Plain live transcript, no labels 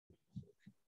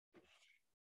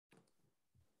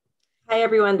Hi,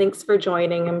 everyone. Thanks for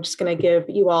joining. I'm just going to give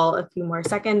you all a few more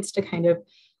seconds to kind of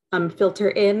filter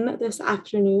in this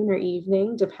afternoon or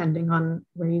evening, depending on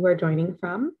where you are joining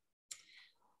from.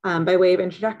 By way of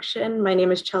introduction, my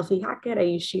name is Chelsea Hackett. I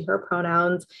use she, her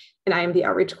pronouns, and I am the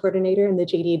outreach coordinator in the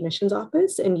JD Admissions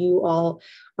Office. And you all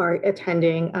are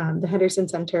attending the Henderson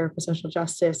Center for Social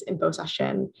Justice info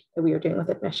session that we are doing with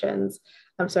admissions.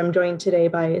 So I'm joined today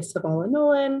by Savala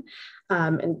Nolan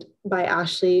and by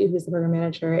Ashley, who's the program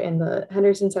manager in the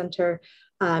Henderson Center.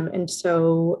 And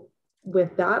so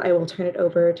with that, I will turn it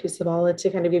over to Savala to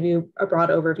kind of give you a broad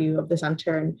overview of the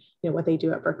center and what they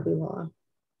do at Berkeley Law.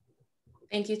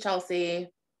 Thank you, Chelsea.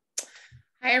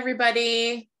 Hi,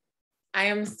 everybody. I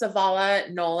am Savala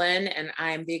Nolan, and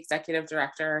I'm the executive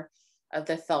director of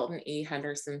the Thelton E.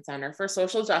 Henderson Center for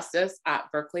Social Justice at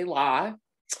Berkeley Law.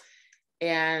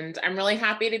 And I'm really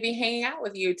happy to be hanging out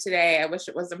with you today. I wish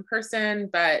it was in person,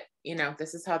 but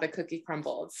this is how the cookie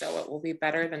crumbled, so it will be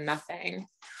better than nothing.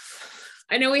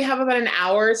 I know we have about an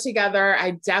hour together.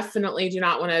 I definitely do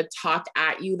not want to talk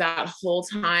at you that whole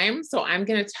time. So I'm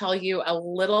going to tell you a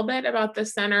little bit about the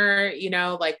center,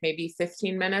 like maybe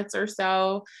 15 minutes or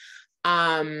so,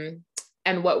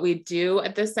 and what we do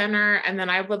at the center. And then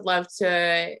I would love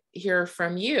to hear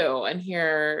from you and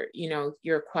hear,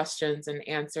 your questions and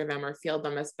answer them or field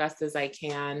them as best as I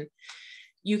can.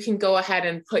 You can go ahead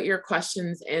and put your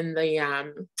questions in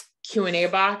the Q&A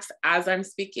box as I'm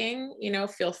speaking.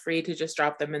 Feel free to just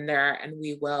drop them in there and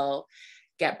we will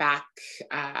get back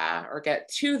or get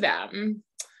to them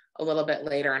a little bit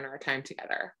later in our time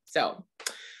together. So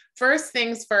first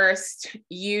things first,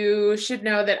 you should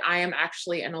know that I am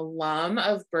actually an alum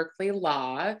of Berkeley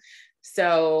Law.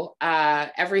 So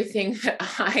everything that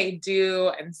I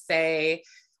do and say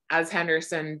as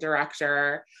Henderson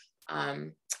director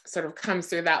sort of comes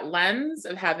through that lens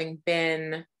of having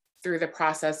been through the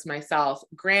process myself,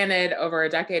 granted over a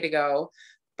decade ago,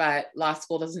 but law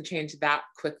school doesn't change that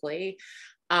quickly.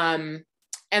 And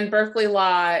Berkeley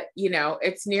Law,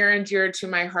 it's near and dear to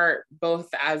my heart, both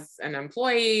as an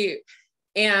employee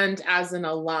and as an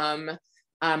alum.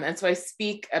 And so I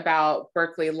speak about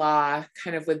Berkeley Law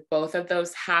kind of with both of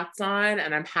those hats on,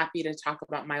 and I'm happy to talk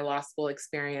about my law school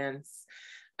experience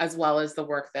as well as the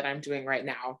work that I'm doing right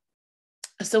now.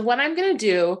 So what I'm going to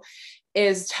do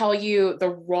is tell you the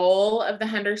role of the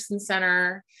Henderson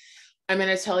Center. I'm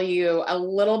going to tell you a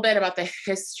little bit about the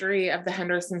history of the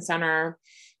Henderson Center.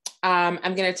 I'm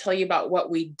going to tell you about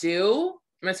what we do.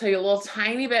 I'm going to tell you a little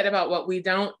tiny bit about what we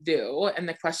don't do and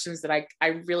the questions that I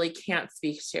really can't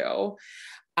speak to.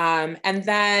 And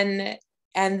then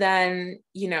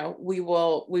we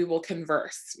will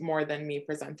converse more than me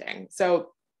presenting.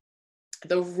 So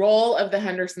the role of the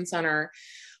Henderson Center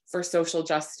for Social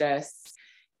Justice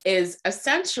is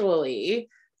essentially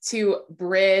to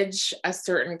bridge a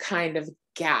certain kind of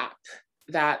gap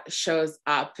that shows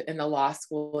up in the law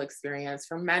school experience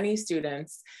for many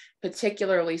students,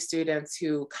 particularly students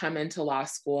who come into law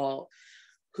school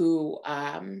who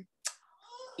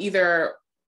either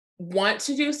want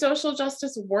to do social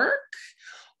justice work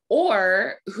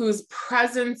or whose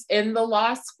presence in the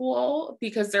law school,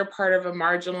 because they're part of a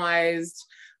marginalized,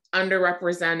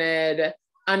 underrepresented,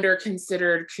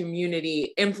 under-considered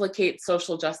community, implicates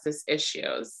social justice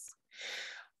issues.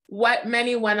 What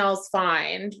many 1Ls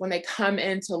find when they come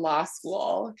into law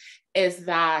school is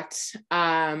that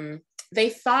they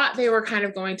thought they were kind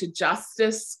of going to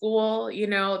justice school.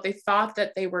 They thought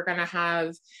that they were going to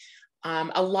have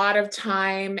a lot of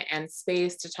time and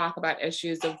space to talk about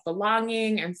issues of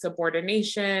belonging and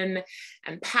subordination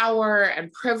and power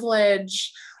and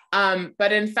privilege.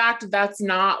 But in fact, that's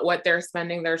not what they're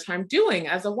spending their time doing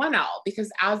as a 1L, because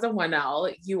as a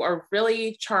 1L, you are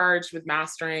really charged with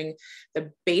mastering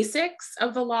the basics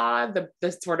of the law, the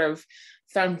sort of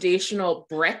foundational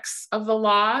bricks of the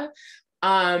law.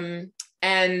 And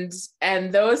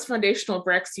those foundational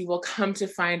bricks, you will come to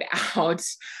find out,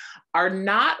 are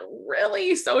not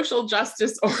really social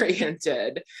justice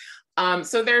oriented.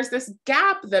 So there's this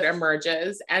gap that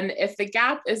emerges, and if the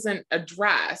gap isn't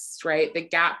addressed, right, the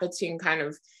gap between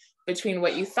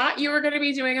what you thought you were going to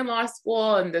be doing in law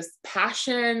school and this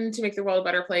passion to make the world a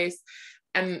better place,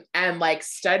 and like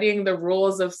studying the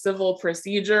rules of civil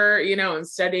procedure, and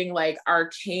studying like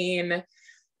arcane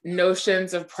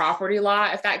notions of property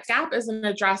law, if that gap isn't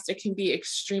addressed, it can be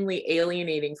extremely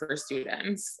alienating for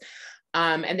students,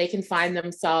 and they can find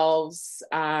themselves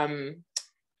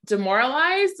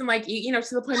demoralized and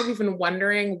to the point of even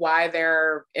wondering why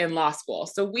they're in law school.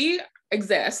 So we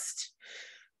exist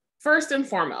first and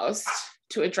foremost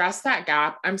to address that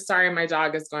gap. I'm sorry, my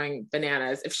dog is going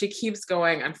bananas. If she keeps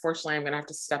going, unfortunately, I'm going to have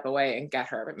to step away and get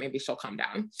her, but maybe she'll calm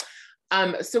down.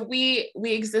 So we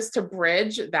exist to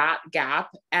bridge that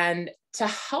gap and to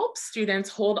help students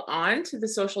hold on to the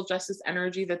social justice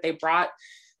energy that they brought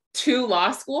to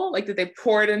law school, like that they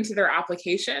poured into their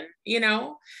application,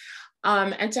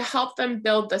 and to help them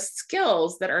build the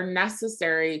skills that are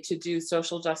necessary to do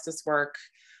social justice work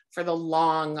for the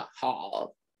long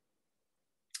haul.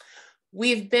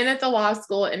 We've been at the law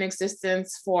school in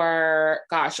existence for,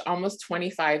 almost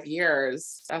 25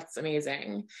 years. That's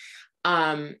amazing.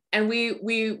 And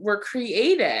we were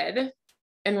created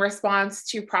in response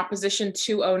to Proposition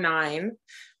 209.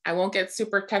 I won't get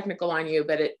super technical on you,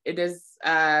 but it's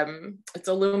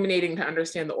illuminating to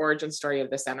understand the origin story of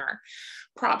the center.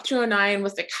 Prop 209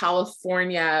 was the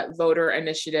California voter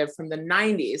initiative from the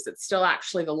 90s. It's still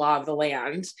actually the law of the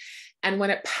land. And when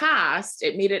it passed,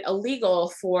 it made it illegal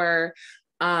for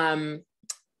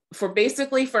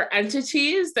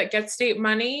entities that get state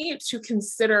money to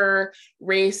consider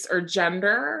race or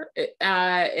gender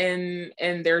in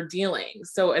their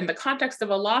dealings. So in the context of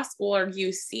a law school or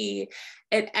UC,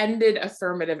 it ended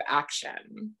affirmative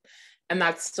action. And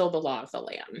that's still the law of the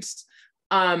land.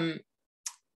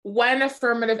 When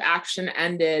affirmative action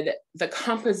ended, the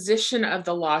composition of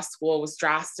the law school was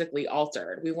drastically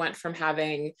altered. We went from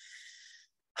having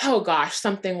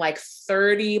something like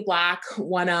 30 Black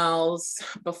 1Ls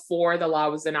before the law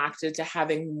was enacted to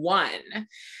having one.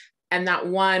 And that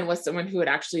one was someone who had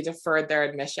actually deferred their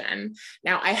admission.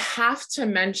 Now, I have to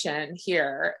mention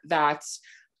here that,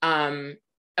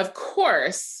 of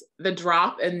course, the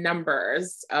drop in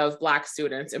numbers of Black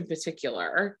students in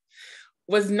particular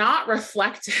was not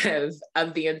reflective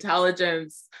of the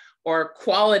intelligence or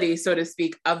quality, so to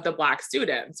speak, of the Black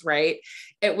students, right?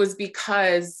 It was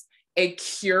because a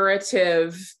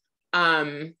curative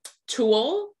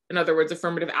tool, in other words,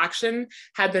 affirmative action,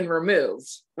 had been removed,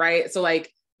 right? So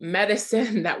like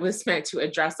medicine that was meant to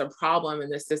address a problem in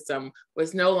the system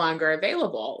was no longer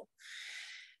available.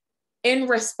 In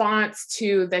response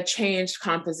to the changed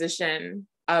composition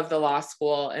of the law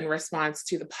school, in response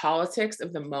to the politics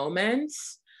of the moment,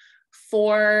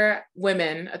 4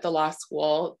 women at the law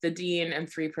school, the dean and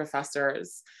 3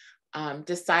 professors,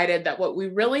 decided that what we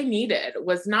really needed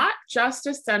was not just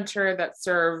a center that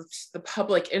served the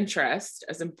public interest,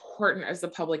 as important as the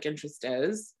public interest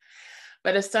is,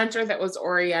 but a center that was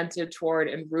oriented toward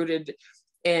and rooted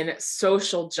in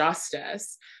social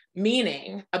justice,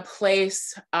 meaning a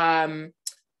place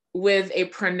with a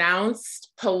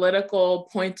pronounced political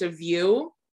point of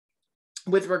view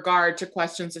with regard to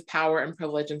questions of power and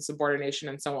privilege and subordination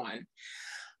and so on.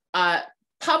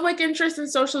 Public interest and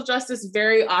social justice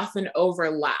very often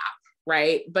overlap,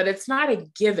 right? But it's not a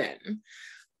given.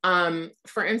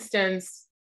 For instance,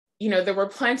 there were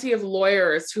plenty of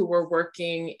lawyers who were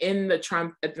working in the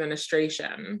Trump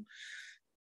administration.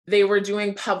 They were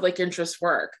doing public interest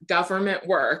work. Government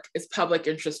work is public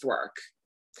interest work.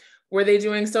 Were they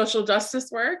doing social justice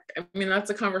work? I mean,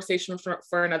 that's a conversation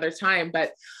for another time,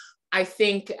 but I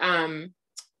think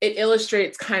it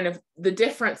illustrates kind of the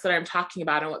difference that I'm talking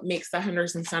about, and what makes the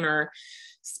Henderson Center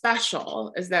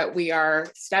special is that we are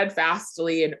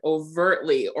steadfastly and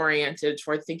overtly oriented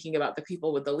toward thinking about the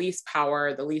people with the least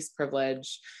power, the least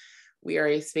privilege. We are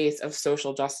a space of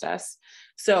social justice.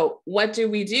 So what do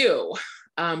we do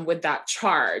with that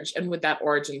charge and with that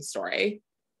origin story?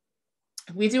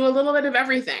 We do a little bit of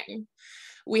everything.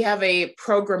 We have a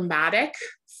programmatic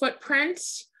footprint,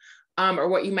 or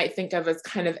what you might think of as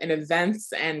kind of an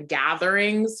events and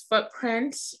gatherings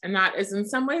footprint. And that is in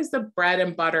some ways the bread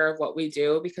and butter of what we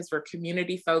do, because we're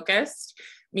community focused,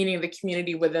 meaning the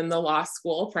community within the law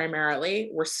school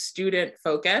primarily. We're student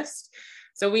focused.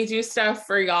 So we do stuff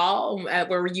for y'all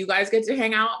where you guys get to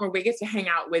hang out, or we get to hang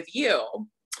out with you.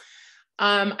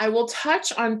 I will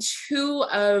touch on 2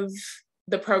 of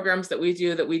the programs that we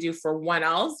do for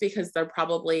 1Ls, because they're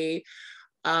probably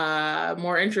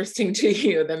more interesting to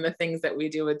you than the things that we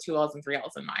do with 2Ls and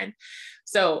 3Ls in mind.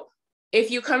 So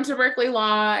if you come to Berkeley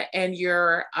Law and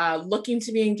you're looking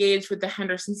to be engaged with the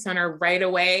Henderson Center right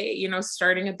away,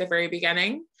 starting at the very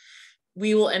beginning,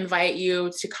 we will invite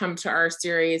you to come to our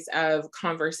series of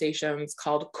conversations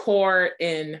called Core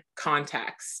in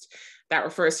Context. That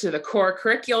refers to the core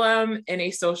curriculum in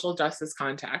a social justice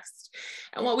context.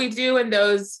 And what we do in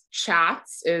those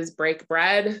chats is break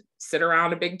bread, sit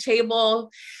around a big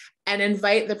table, and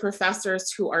invite the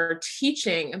professors who are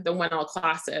teaching the 1L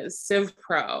classes, Civ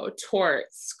Pro,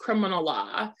 torts, criminal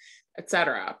law,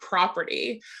 etc.,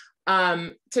 property,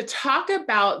 to talk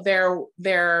about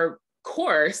their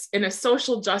course in a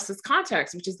social justice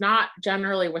context, which is not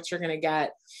generally what you're going to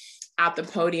get at the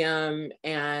podium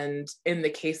and in the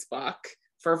casebook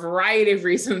for a variety of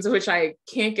reasons, which I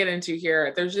can't get into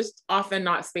here, there's just often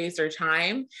not space or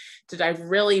time to dive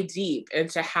really deep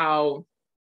into how,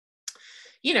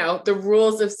 the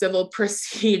rules of civil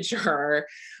procedure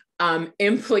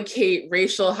implicate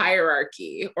racial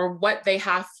hierarchy, or what they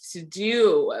have to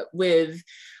do with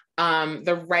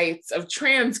the rights of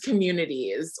trans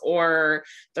communities or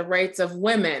the rights of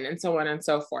women, and so on and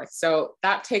so forth. So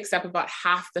that takes up about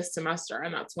half the semester.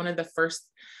 And that's one of the first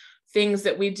things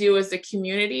that we do as a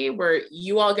community, where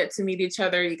you all get to meet each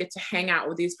other. You get to hang out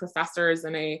with these professors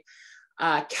in a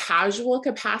casual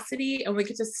capacity, and we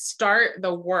get to start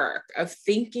the work of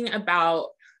thinking about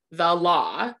the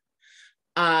law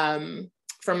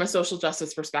from a social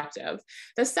justice perspective.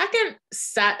 The second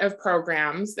set of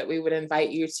programs that we would invite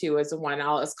you to as a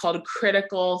 1L is called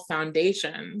Critical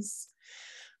Foundations.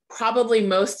 Probably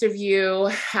most of you,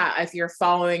 if you're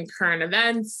following current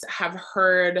events, have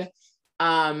heard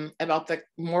about the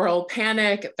moral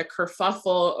panic, the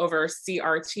kerfuffle over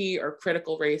CRT, or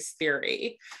critical race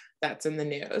theory, that's in the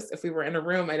news. If we were in a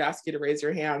room, I'd ask you to raise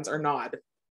your hands or nod,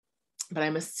 but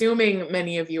I'm assuming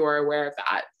many of you are aware of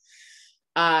that.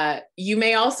 You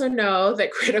may also know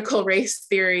that critical race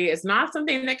theory is not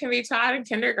something that can be taught in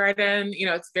kindergarten.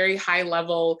 It's very high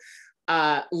level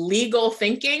legal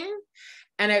thinking,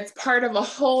 and it's part of a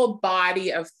whole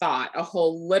body of thought, a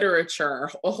whole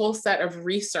literature, a whole set of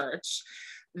research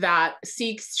that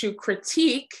seeks to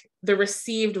critique the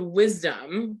received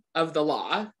wisdom of the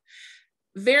law,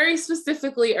 very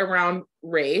specifically around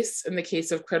race in the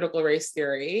case of critical race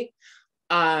theory,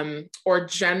 or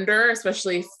gender,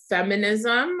 especially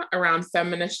feminism around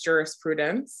feminist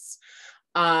jurisprudence.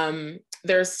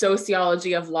 There's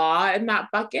sociology of law in that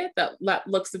bucket that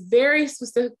looks very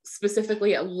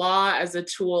specifically at law as a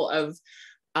tool of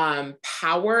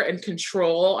power and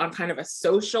control on kind of a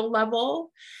social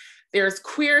level. There's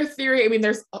queer theory. I mean,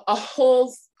 there's a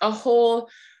whole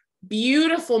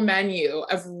beautiful menu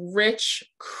of rich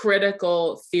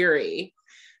critical theory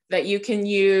that you can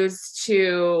use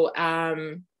to,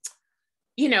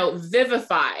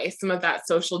 vivify some of that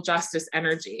social justice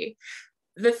energy.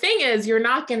 The thing is, you're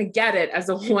not going to get it as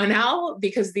a 1L,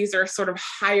 because these are sort of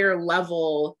higher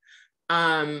level,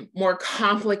 more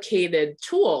complicated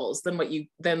tools than what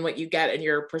you get in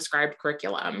your prescribed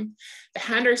curriculum. The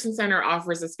Henderson Center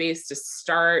offers a space to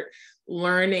start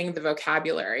learning the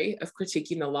vocabulary of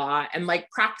critiquing the law and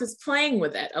practice playing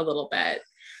with it a little bit.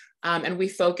 And we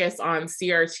focus on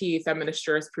CRT, feminist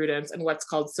jurisprudence, and what's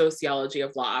called sociology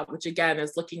of law, which again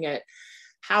is looking at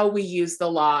how we use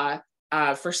the law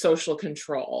for social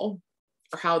control,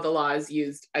 or how the law is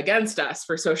used against us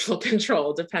for social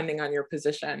control, depending on your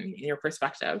position and your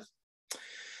perspective.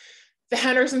 The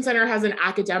Henderson Center has an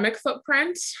academic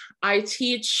footprint. I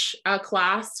teach a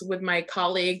class with my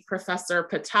colleague, Professor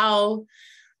Patel,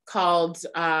 called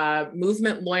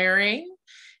Movement Lawyering.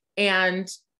 And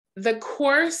the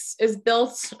course is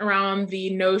built around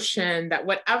the notion that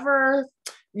whatever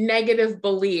negative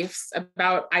beliefs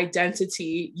about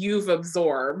identity you've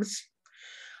absorbed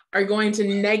are going to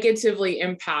negatively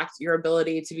impact your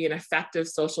ability to be an effective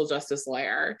social justice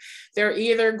lawyer. They're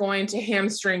either going to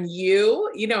hamstring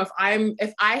you, if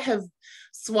I have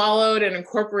swallowed and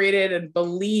incorporated and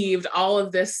believed all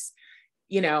of this,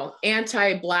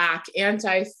 anti-Black,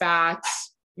 anti-fat,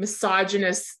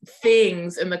 misogynist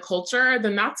things in the culture,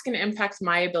 then that's going to impact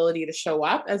my ability to show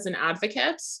up as an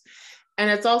advocate.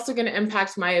 And it's also going to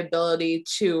impact my ability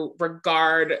to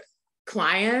regard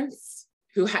clients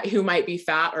who might be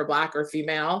fat or Black or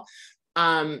female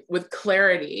with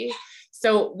clarity.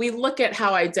 So we look at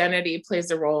how identity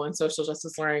plays a role in social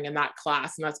justice learning in that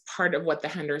class. And that's part of what the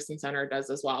Henderson Center does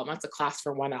as well. And that's a class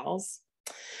for 1Ls.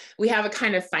 We have a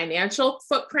kind of financial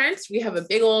footprint. We have a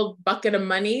big old bucket of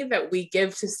money that we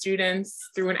give to students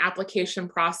through an application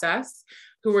process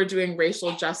who are doing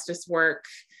racial justice work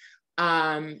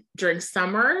during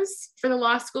summers for the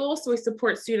law school. So we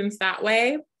support students that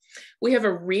way. We have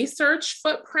a research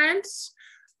footprint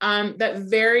that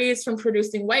varies from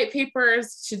producing white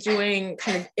papers to doing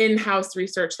kind of in-house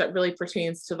research that really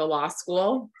pertains to the law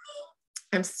school.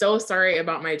 I'm so sorry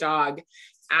about my dog.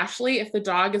 Ashley, if the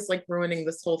dog is ruining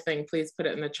this whole thing, please put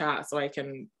it in the chat so I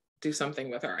can do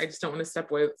something with her. I just don't want to step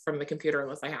away from the computer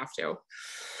unless I have to.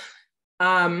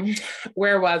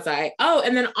 Where was I? Oh,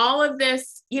 and then all of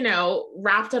this,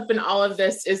 wrapped up in all of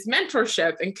this is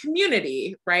mentorship and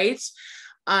community, right?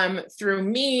 Through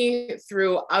me,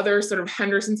 through other sort of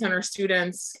Henderson Center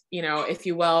students, if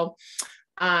you will.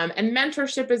 And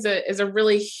mentorship is a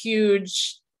really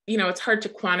huge, it's hard to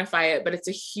quantify it, but it's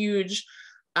a huge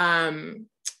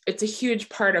it's a huge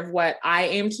part of what I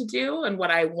aim to do and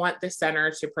what I want the center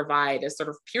to provide is sort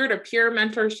of peer-to-peer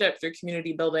mentorship through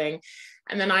community building.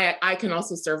 And then I can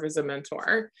also serve as a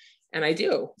mentor, and I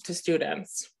do, to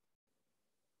students.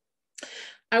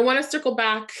 I want to circle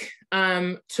back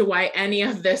to why any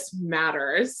of this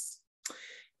matters,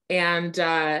 and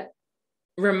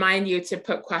remind you to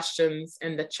put questions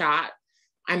in the chat.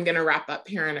 I'm going to wrap up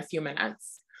here in a few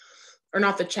minutes, or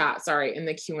not the chat, sorry, in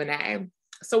the Q&A.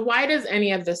 So why does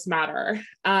any of this matter?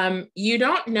 You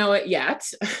don't know it yet.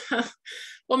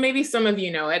 Well, maybe some of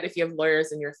you know it if you have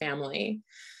lawyers in your family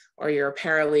or your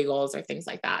paralegals or things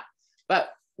like that. But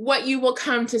what you will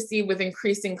come to see with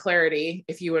increasing clarity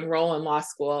if you enroll in law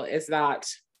school is that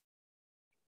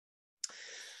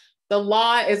the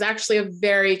law is actually a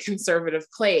very conservative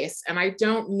place. And I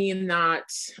don't mean that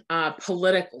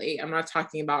politically. I'm not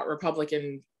talking about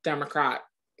Republican, Democrat,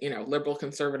 liberal,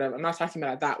 conservative. I'm not talking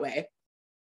about it that way.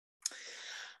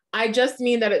 I just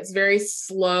mean that it's very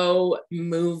slow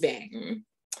moving,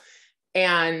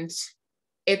 and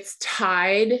it's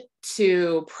tied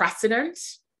to precedent.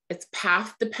 It's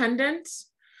path dependent.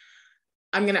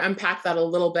 I'm going to unpack that a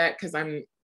little bit because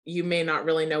you may not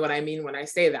really know what I mean when I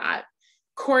say that.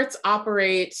 Courts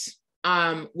operate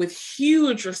with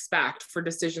huge respect for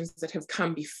decisions that have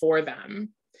come before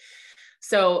them.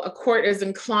 So a court is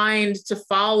inclined to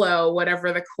follow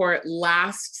whatever the court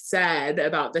last said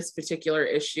about this particular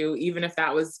issue, even if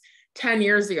that was 10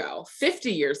 years ago,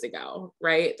 50 years ago,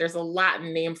 right? There's a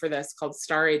Latin name for this called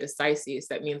stare decisis.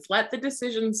 That means let the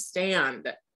decision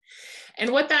stand.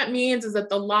 And what that means is that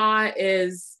the law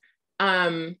is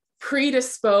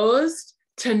predisposed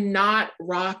to not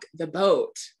rock the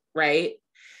boat, right?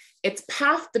 It's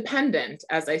path dependent,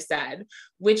 as I said,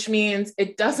 which means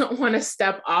it doesn't want to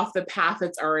step off the path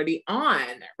it's already on,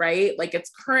 right? Like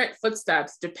its current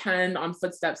footsteps depend on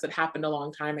footsteps that happened a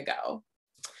long time ago.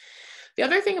 The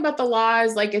other thing about the law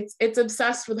is like it's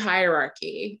obsessed with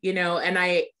hierarchy, and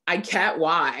I get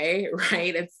why,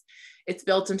 right? It's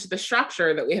built into the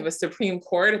structure that we have a Supreme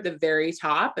Court at the very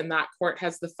top, and that court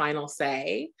has the final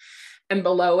say. And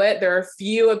below it, there are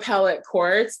few appellate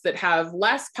courts that have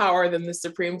less power than the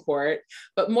Supreme Court,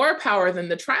 but more power than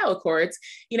the trial courts.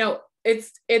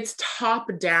 It's top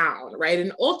down, right?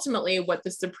 And ultimately what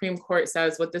the Supreme Court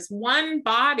says, what this one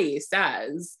body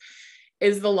says,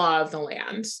 is the law of the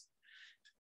land.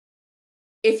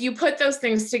 If you put those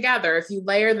things together, if you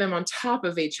layer them on top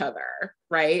of each other,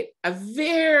 right? A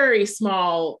very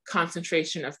small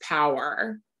concentration of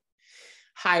power,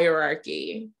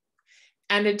 hierarchy,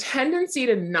 and a tendency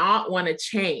to not want to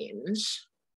change,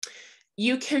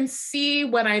 you can see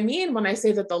what I mean when I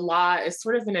say that the law is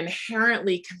sort of an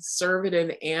inherently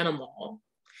conservative animal.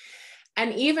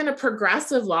 And even a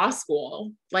progressive law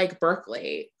school like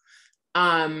Berkeley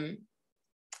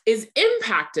is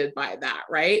impacted by that,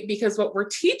 right? Because what we're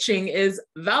teaching is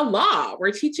the law.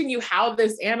 We're teaching you how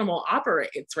this animal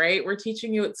operates, right? We're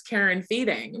teaching you its care and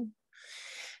feeding.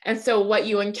 And so what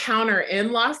you encounter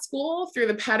in law school through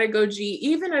the pedagogy,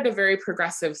 even at a very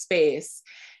progressive space,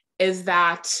 is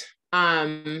that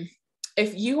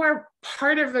if you are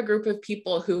part of a group of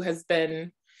people who has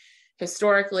been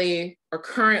historically or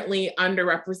currently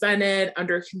underrepresented,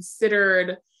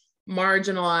 underconsidered,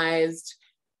 marginalized,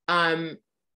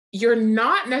 you're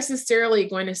not necessarily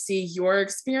going to see your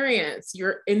experience,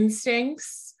 your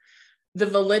instincts, the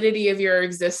validity of your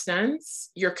existence,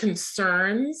 your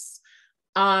concerns,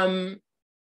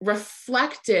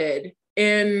 reflected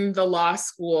in the law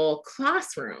school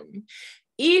classroom.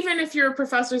 Even if your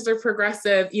professors are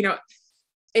progressive,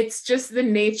 it's just the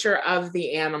nature of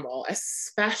the animal,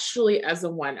 especially as a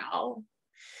 1L,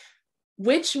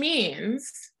 which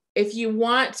means if you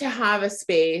want to have a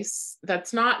space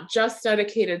that's not just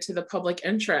dedicated to the public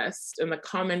interest and the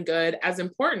common good, as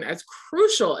important, as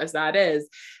crucial as that is,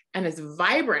 and as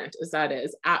vibrant as that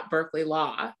is at Berkeley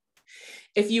Law,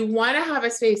 if you want to have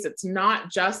a space that's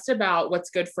not just about what's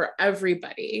good for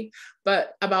everybody,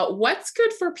 but about what's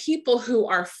good for people who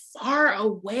are far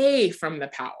away from the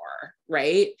power,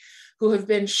 right? Who have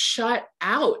been shut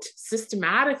out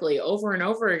systematically over and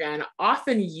over again,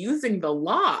 often using the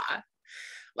law.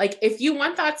 Like, if you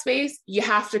want that space, you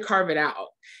have to carve it out.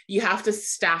 You have to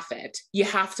staff it. You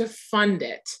have to fund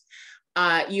it.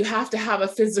 You have to have a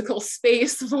physical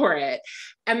space for it.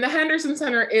 And the Henderson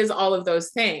Center is all of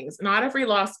those things. Not every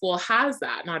law school has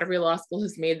that. Not every law school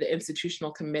has made the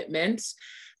institutional commitment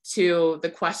to the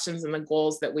questions and the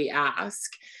goals that we ask.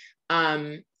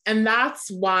 And that's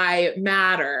why it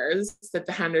matters that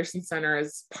the Henderson Center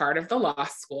is part of the law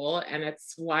school, and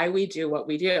it's why we do what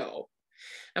we do.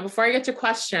 Now, before I get to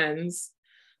questions,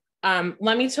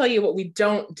 Let me tell you what we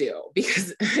don't do,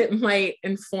 because it might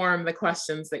inform the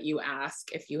questions that you ask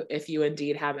if you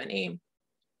indeed have any.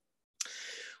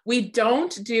 We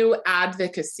don't do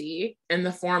advocacy in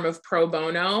the form of pro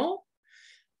bono,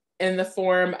 in the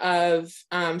form of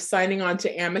signing on to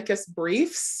amicus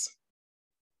briefs,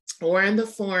 or in the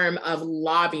form of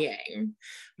lobbying.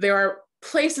 There are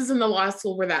places in the law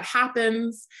school where that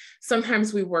happens.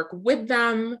 Sometimes we work with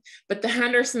them, but the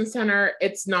Henderson Center,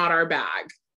 it's not our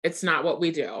bag. It's not what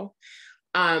we do,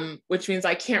 which means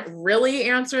I can't really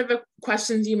answer the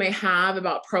questions you may have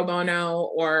about pro bono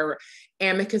or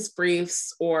amicus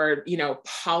briefs or,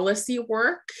 policy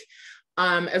work,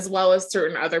 as well as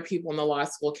certain other people in the law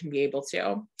school can be able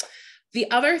to. The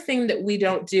other thing that we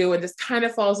don't do, and this kind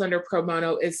of falls under pro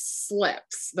bono, is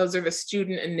SLIPs. Those are the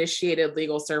student-initiated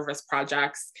legal service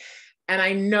projects. And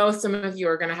I know some of you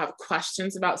are going to have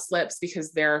questions about SLIPs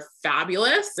because they're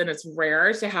fabulous, and it's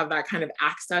rare to have that kind of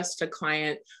access to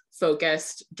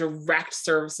client-focused direct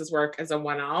services work as a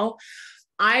 1L.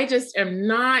 I just am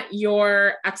not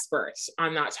your expert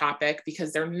on that topic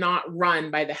because they're not run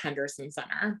by the Henderson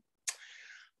Center.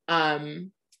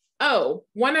 Oh,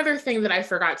 one other thing that I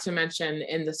forgot to mention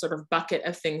in the sort of bucket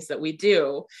of things that we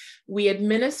do, we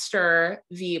administer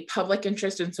the Public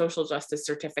Interest in Social Justice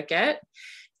Certificate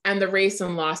and the Race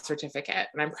and Law Certificate.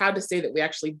 And I'm proud to say that we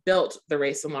actually built the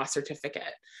Race and Law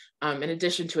Certificate in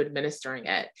addition to administering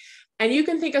it. And you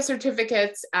can think of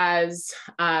certificates as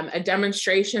a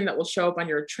demonstration that will show up on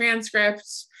your transcript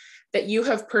that you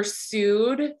have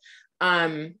pursued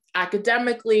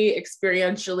academically,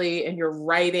 experientially, in your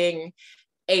writing,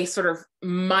 a sort of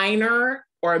minor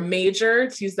or a major,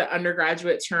 to use the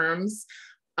undergraduate terms,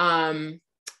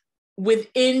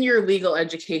 within your legal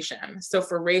education. So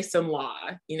for race and law,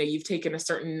 you've taken a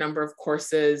certain number of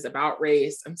courses about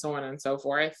race and so on and so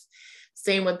forth.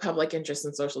 Same with public interest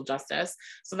in social justice.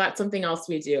 So that's something else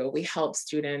we do. We help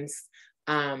students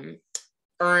earn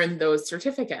those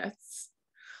certificates.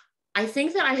 I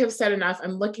think that I have said enough.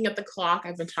 I'm looking at the clock.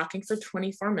 I've been talking for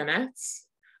 24 minutes.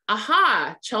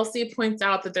 Aha, Chelsea points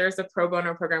out that there's a pro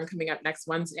bono program coming up next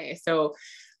Wednesday. So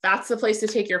that's the place to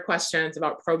take your questions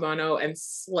about pro bono and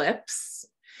SLIPs.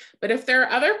 But if there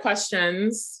are other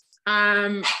questions,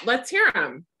 let's hear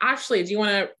them. Ashley, do you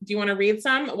want to read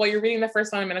some? While you're reading the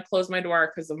first one, I'm going to close my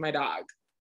door because of my dog.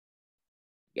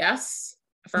 Yes?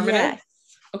 Affirmative? Yes.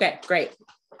 Okay, great.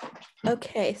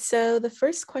 Okay, so the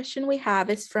first question we have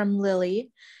is from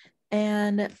Lily,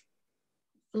 and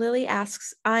Lily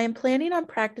asks, I am planning on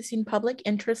practicing public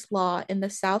interest law in the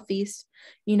Southeast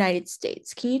United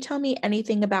States. Can you tell me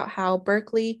anything about how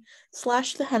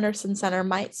Berkeley/the Henderson Center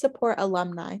might support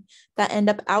alumni that end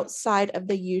up outside of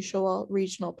the usual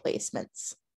regional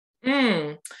placements?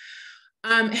 Hey,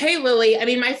 Lily. I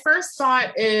mean, my first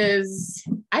thought is,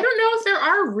 I don't know if there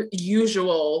are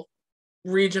usual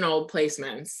regional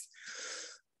placements.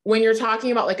 When you're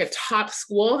talking about like a top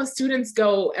school, the students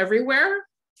go everywhere.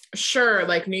 Sure,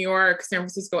 like New York, San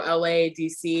Francisco, LA,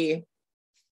 DC,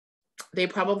 they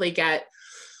probably get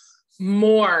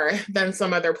more than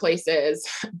some other places,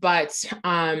 but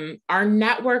our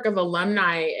network of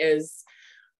alumni is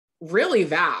really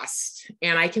vast.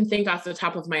 And I can think off the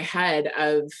top of my head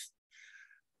of,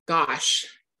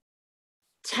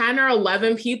 10 or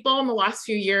 11 people in the last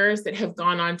few years that have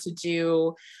gone on to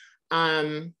do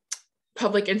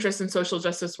public interest and social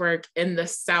justice work in the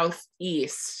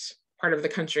Southeast part of the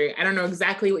country. I don't know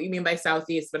exactly what you mean by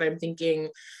Southeast, but I'm thinking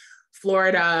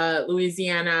Florida,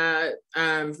 Louisiana,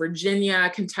 Virginia,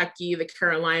 Kentucky, the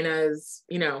Carolinas,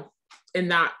 in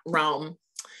that realm.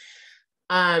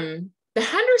 The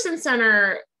Henderson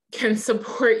Center can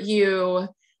support you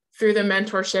through the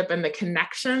mentorship and the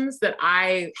connections that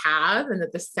I have and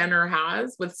that the center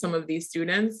has with some of these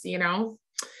students,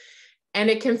 and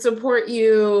it can support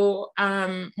you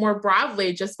more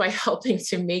broadly just by helping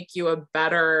to make you a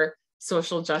better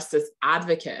social justice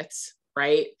advocate,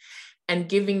 right? And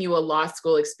giving you a law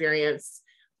school experience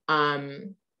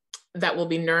that will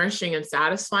be nourishing and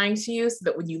satisfying to you, so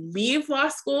that when you leave law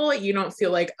school, you don't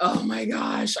feel like, oh my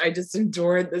gosh, I just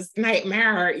endured this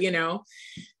nightmare,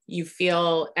 You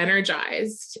feel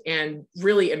energized and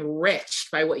really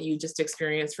enriched by what you just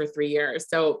experienced for 3 years.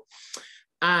 So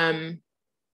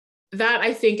that,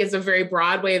 I think, is a very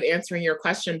broad way of answering your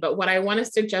question. But what I want to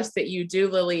suggest that you do,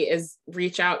 Lily, is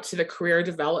reach out to the career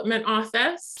development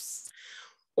office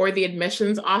or the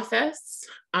admissions office.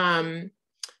 And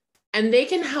they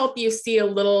can help you see a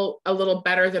little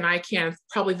better than I can,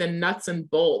 probably the nuts and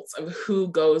bolts of who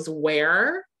goes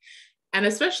where. And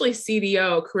especially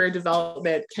CDO, career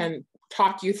development, can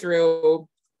talk you through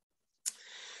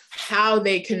how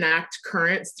they connect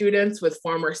current students with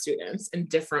former students in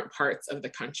different parts of the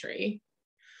country.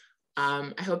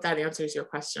 I hope that answers your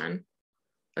question.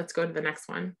 Let's go to the next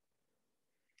one.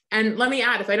 And let me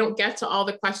add, if I don't get to all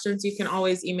the questions, you can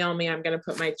always email me. I'm going to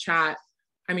put my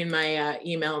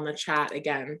email in the chat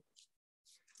again.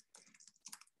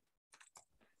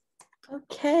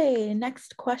 Okay,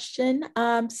 next question.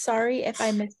 Sorry if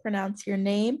I mispronounce your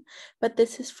name, but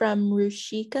this is from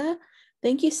Rushika.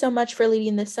 Thank you so much for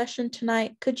leading this session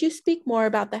tonight. Could you speak more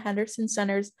about the Henderson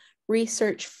Center's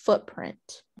research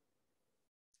footprint?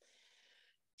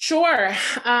 Sure.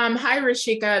 Hi,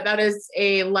 Rashika. That is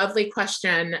a lovely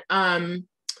question.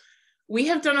 We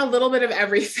have done a little bit of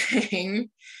everything.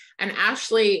 And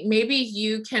Ashley, maybe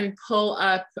you can pull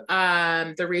up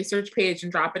the research page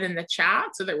and drop it in the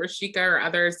chat so that Rashika or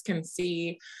others can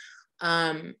see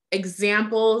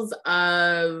examples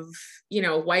of,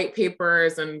 white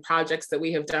papers and projects that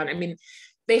we have done. I mean,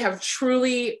 they have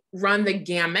truly run the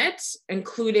gamut,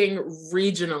 including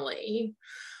regionally.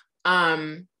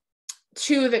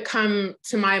 Two that come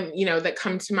to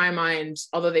my mind,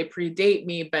 although they predate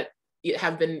me, but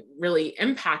have been really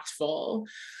impactful,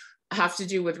 have to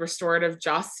do with restorative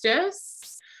justice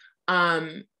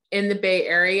in the Bay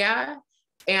Area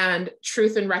and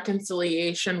truth and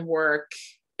reconciliation work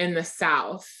in the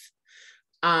South.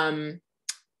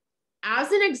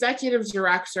 As an executive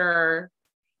director,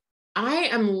 I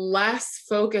am less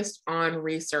focused on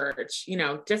research.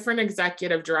 Different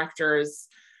executive directors,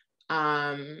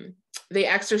 they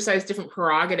exercise different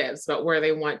prerogatives about where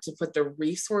they want to put the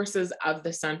resources of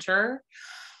the center.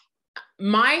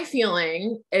 My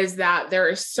feeling is that there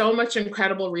is so much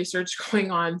incredible research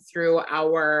going on through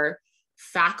our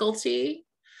faculty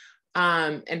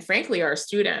and frankly, our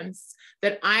students,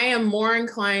 that I am more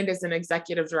inclined as an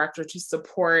executive director to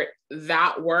support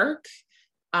that work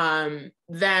than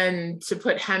to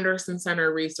put Henderson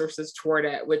Center resources toward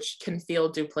it, which can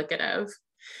feel duplicative.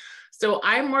 So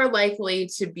I'm more likely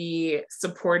to be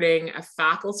supporting a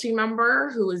faculty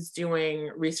member who is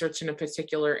doing research in a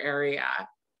particular area.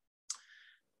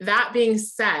 That being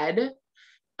said,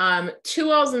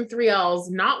 2Ls and 3Ls,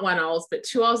 not 1Ls, but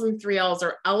 2Ls and 3Ls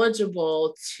are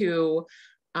eligible to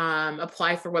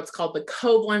apply for what's called the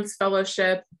Koblenz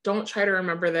Fellowship. Don't try to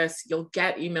remember this. You'll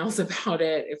get emails about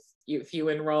it if you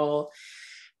enroll.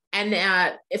 And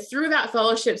through that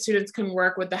fellowship, students can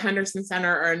work with the Henderson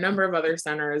Center or a number of other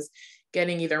centers,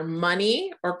 getting either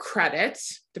money or credit,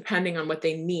 depending on what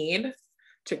they need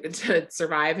to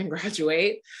survive and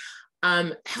graduate,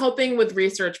 helping with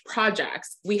research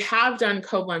projects. We have done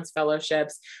Koblenz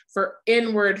fellowships for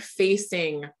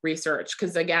inward-facing research,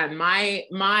 because again,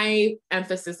 my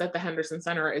emphasis at the Henderson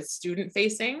Center is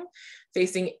student-facing,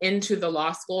 facing into the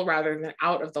law school rather than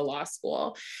out of the law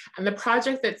school. And the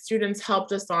project that students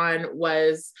helped us on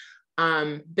was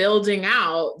building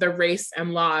out the race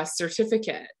and law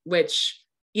certificate, which,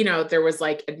 there was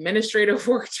like administrative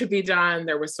work to be done.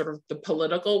 There was sort of the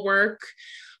political work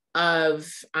of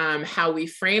how we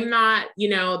frame that.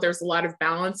 There's a lot of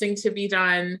balancing to be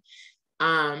done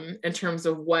in terms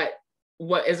of what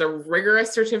is a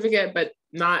rigorous certificate, but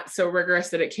not so rigorous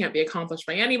that it can't be accomplished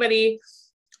by anybody.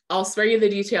 I'll spare you the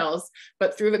details,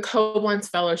 but through the Koblenz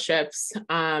fellowships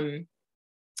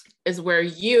is where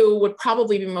you would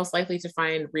probably be most likely to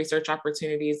find research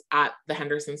opportunities at the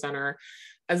Henderson Center,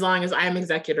 as long as I'm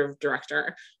executive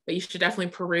director. But you should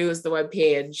definitely peruse the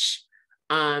webpage,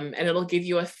 and it'll give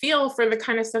you a feel for the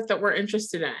kind of stuff that we're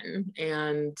interested in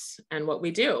and what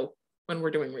we do when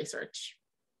we're doing research.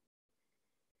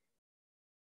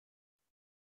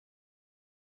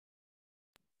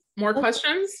 More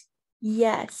questions?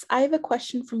 Yes, I have a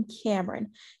question from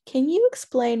Cameron. Can you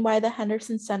explain why the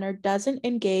Henderson Center doesn't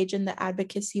engage in the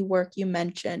advocacy work you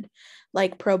mentioned,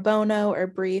 like pro bono or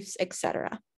briefs,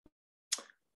 etc.?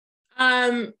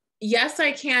 Yes,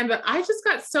 I can, but I just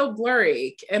got so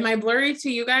blurry. Am I blurry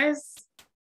to you guys?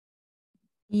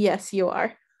 Yes, you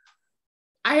are.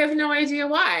 I have no idea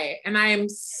why. And I am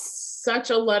such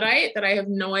a Luddite that I have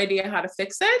no idea how to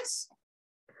fix it.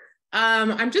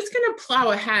 I'm just going to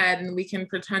plow ahead and we can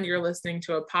pretend you're listening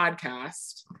to a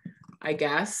podcast, I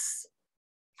guess.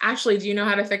 Ashley, do you know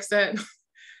how to fix it?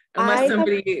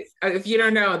 If you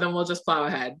don't know, then we'll just plow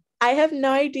ahead. I have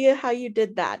no idea how you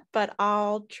did that, but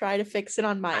I'll try to fix it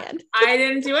on my end. I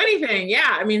didn't do anything.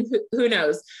 Yeah, I mean, who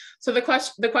knows? So the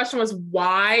question was,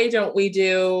 why don't we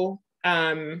do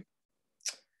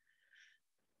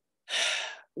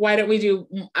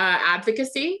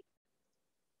advocacy?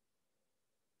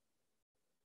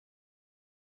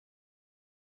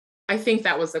 I think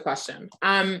that was the question.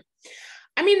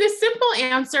 I mean, the simple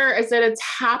answer is that it's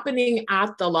happening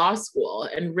at the law school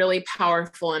in really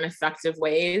powerful and effective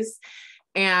ways.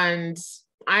 And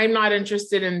I'm not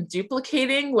interested in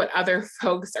duplicating what other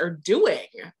folks are doing,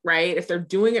 right? If they're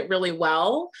doing it really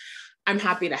well, I'm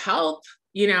happy to help,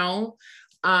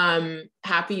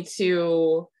 happy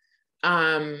to,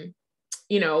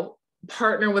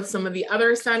 partner with some of the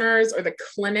other centers or the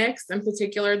clinics in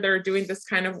particular that are doing this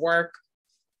kind of work,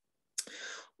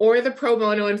 or the pro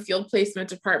bono and field placement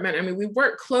department. I mean, we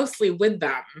work closely with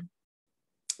them,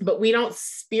 but we don't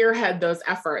spearhead those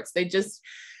efforts. They just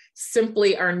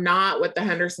simply are not what the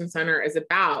Henderson Center is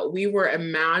about. We were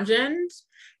imagined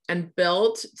and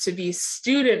built to be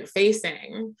student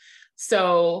facing.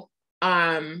 So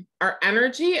our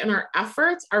energy and our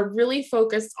efforts are really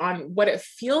focused on what it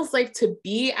feels like to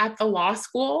be at the law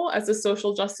school as a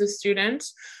social justice student,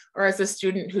 or as a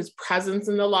student whose presence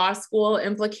in the law school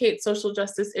implicates social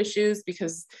justice issues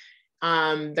because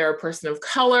they're a person of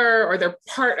color, or they're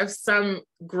part of some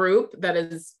group that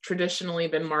has traditionally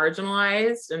been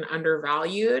marginalized and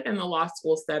undervalued in the law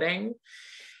school setting.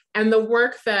 And the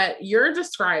work that you're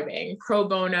describing, pro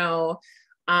bono,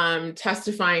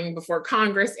 testifying before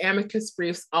Congress, amicus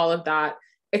briefs, all of that,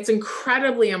 it's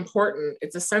incredibly important.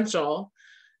 It's essential.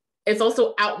 It's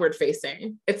also outward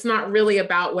facing. It's not really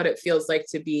about what it feels like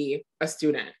to be a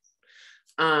student.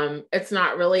 It's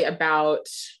not really about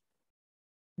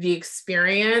the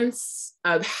experience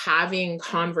of having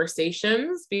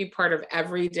conversations be part of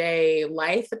everyday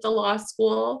life at the law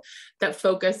school that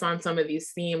focus on some of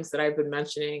these themes that I've been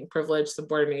mentioning: privilege,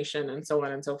 subordination, and so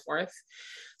on and so forth.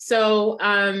 So,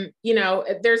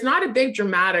 there's not a big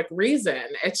dramatic reason.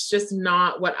 It's just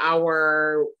not what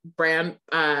our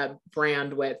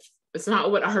it's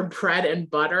not what our bread and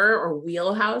butter or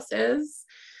wheelhouse is.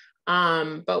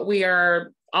 But we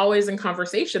are always in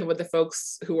conversation with the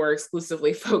folks who are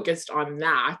exclusively focused on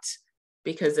that,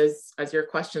 because as your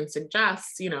question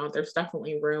suggests, there's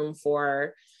definitely room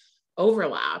for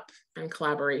overlap and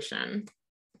collaboration.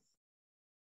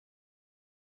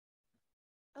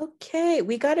 Okay,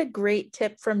 we got a great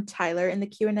tip from Tyler in the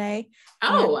Q&A.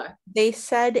 Oh, they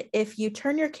said if you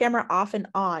turn your camera off and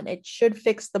on, it should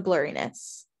fix the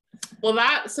blurriness. Well,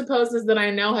 that supposes that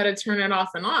I know how to turn it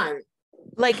off and on.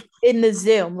 Like in the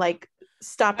Zoom, like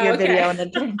stop your video and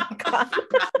then turn it back on.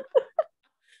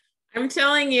 I'm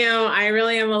telling you, I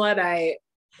really am a Luddite.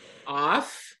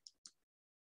 Off.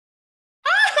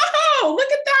 Oh,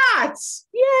 look at that.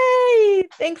 Yay.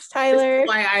 Thanks, Tyler. This is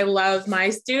why I love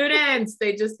my students.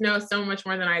 They just know so much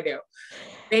more than I do.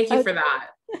 Thank you for that.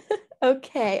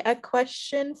 Okay, a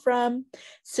question from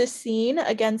Cecine.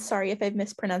 Again, sorry if I've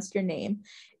mispronounced your name.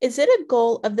 Is it a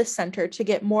goal of the center to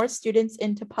get more students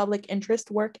into public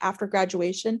interest work after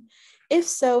graduation? If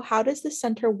so, how does the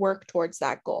center work towards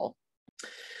that goal?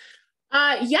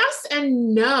 Yes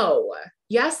and no.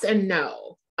 Yes and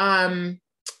no.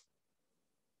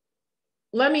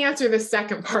 Let me answer the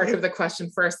second part of the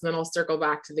question first, and then I'll circle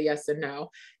back to the yes and no.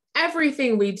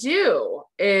 Everything we do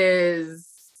is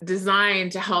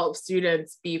designed to help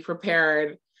students be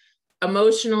prepared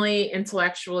emotionally,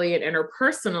 intellectually, and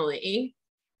interpersonally,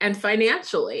 and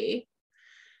financially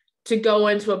to go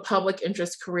into a public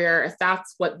interest career if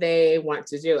that's what they want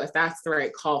to do, if that's the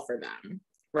right call for them,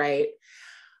 right?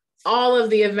 All of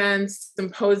the events,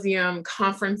 symposium,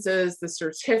 conferences, the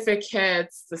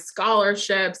certificates, the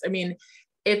scholarships, I mean,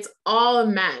 it's all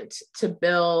meant to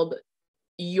build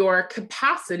your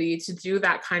capacity to do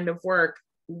that kind of work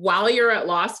while you're at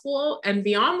law school and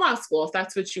beyond law school, if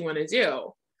that's what you want to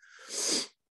do.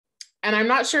 And I'm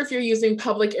not sure if you're using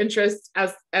public interest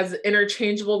as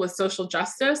interchangeable with social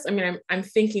justice. I mean, I'm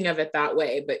thinking of it that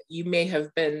way, but you may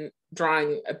have been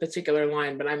drawing a particular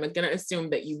line, but I'm going to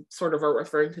assume that you sort of are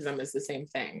referring to them as the same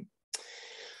thing.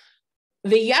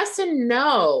 The yes and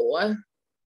no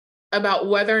about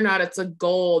whether or not it's a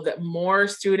goal that more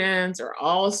students or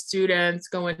all students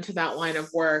go into that line of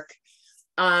work,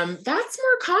 that's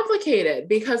more complicated,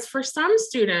 because for some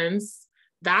students,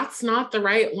 that's not the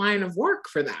right line of work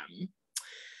for them.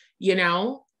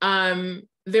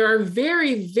 There are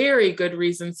very, very good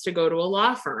reasons to go to a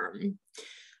law firm.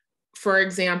 For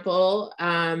example,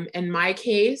 in my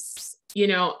case,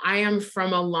 I am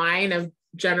from a line of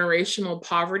generational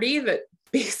poverty that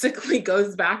basically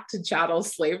goes back to chattel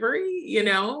slavery,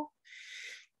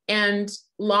 and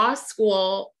law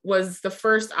school was the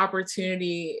first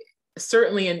opportunity,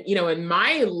 certainly in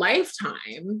my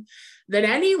lifetime, that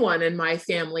anyone in my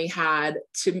family had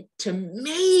to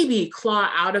maybe claw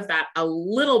out of that a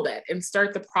little bit and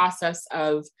start the process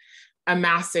of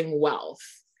amassing wealth.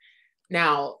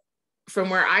 Now, from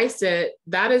where I sit,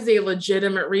 that is a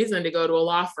legitimate reason to go to a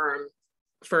law firm.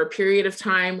 for a period of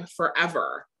time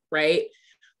forever, right?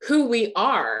 Who we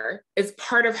are is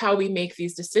part of how we make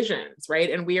these decisions, right?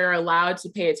 And we are allowed to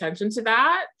pay attention to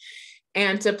that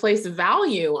and to place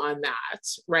value on that,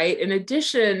 right? In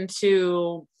addition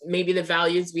to maybe the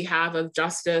values we have of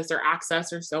justice or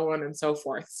access or so on and so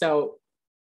forth. So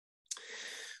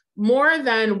more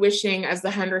than wishing as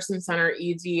the Henderson Center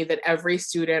ED that every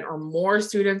student or more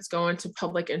students go into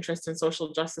public interest and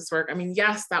social justice work, I mean,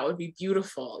 yes, that would be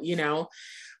beautiful, you know,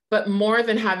 but more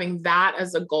than having that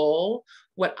as a goal,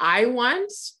 what I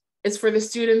want is for the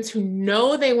students who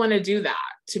know they want to do that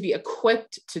to be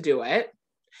equipped to do it.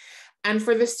 And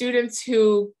for the students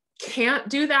who can't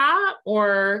do that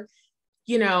or,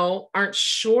 you know, aren't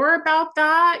sure about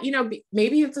that, you know,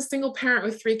 maybe it's a single parent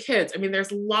with 3 kids. I mean,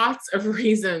 there's lots of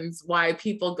reasons why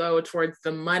people go towards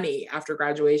the money after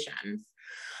graduation.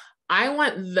 I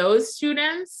want those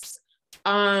students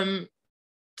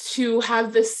to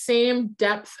have the same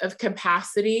depth of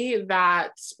capacity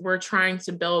that we're trying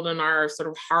to build in our sort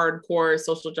of hardcore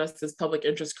social justice, public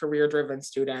interest, career-driven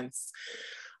students.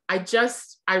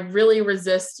 I really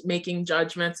resist making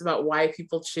judgments about why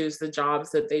people choose the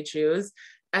jobs that they choose,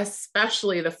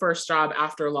 especially the first job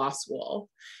after law school.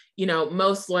 You know,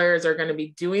 most lawyers are going to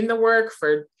be doing the work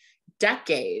for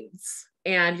decades,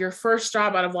 and your first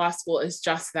job out of law school is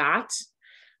just that.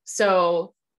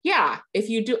 So yeah, if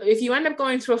you end up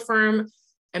going to a firm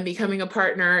and becoming a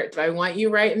partner, do I want you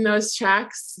writing those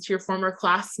checks to your former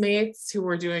classmates who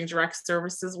were doing direct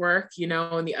services work, you know,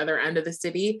 on the other end of the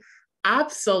city?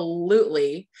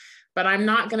 Absolutely. But I'm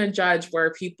not going to judge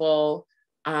where people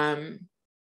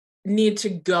need to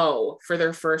go for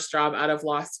their first job out of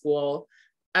law school,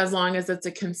 as long as it's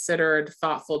a considered,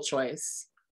 thoughtful choice.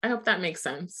 I hope that makes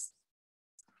sense.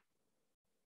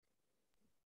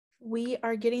 We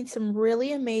are getting some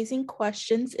really amazing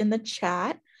questions in the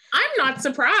chat. I'm not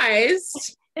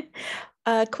surprised.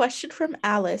 A question from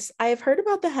Alice. I have heard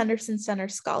about the Henderson Center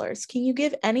Scholars. Can you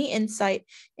give any insight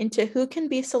into who can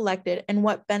be selected and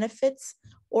what benefits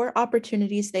or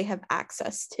opportunities they have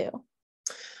access to?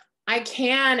 I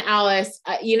can, Alice.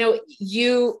 You know,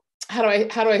 how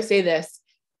do I say this?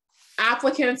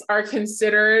 Applicants are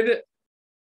considered,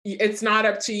 it's not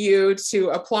up to you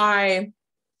to apply,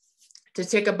 to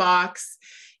tick a box.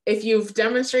 If you've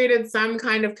demonstrated some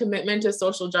kind of commitment to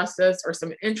social justice or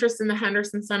some interest in the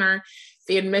Henderson Center,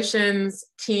 the admissions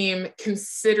team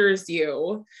considers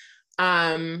you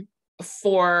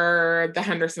for the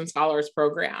Henderson Scholars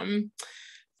Program.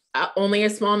 Only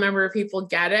a small number of people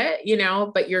get it, you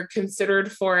know, but you're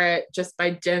considered for it just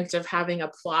by dint of having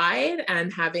applied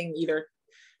and having either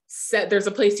said, there's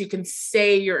a place you can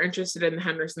say you're interested in the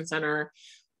Henderson Center,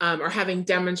 or having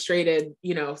demonstrated,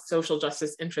 you know, social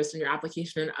justice interest in your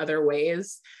application in other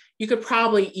ways. You could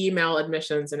probably email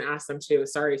admissions and ask them too.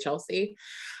 Sorry, Chelsea.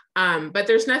 But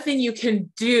there's nothing you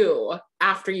can do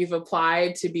after you've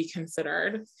applied to be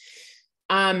considered.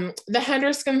 The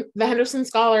Henderson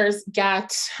Scholars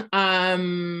get,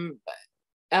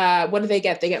 what do they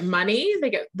get? They get money. They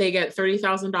get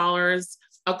 $30,000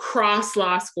 across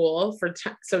law school for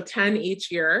 10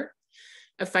 each year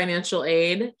of financial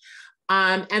aid.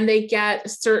 And they get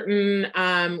certain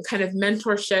kind of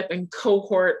mentorship and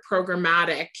cohort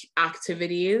programmatic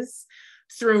activities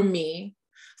through me.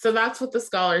 So that's what the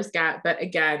scholars get. But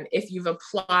again, if you've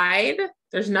applied,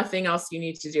 there's nothing else you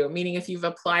need to do. Meaning if you've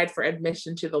applied for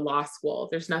admission to the law school,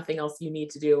 there's nothing else you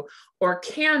need to do or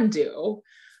can do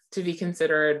to be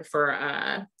considered for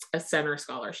a center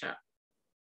scholarship.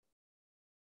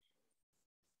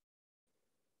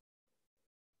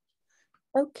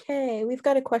 Okay, we've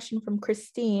got a question from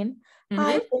Christine. Mm-hmm.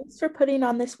 Hi, thanks for putting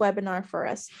on this webinar for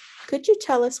us. Could you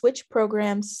tell us which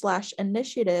programs /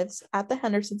 initiatives at the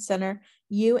Henderson Center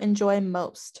you enjoy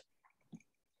most?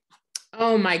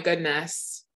 Oh my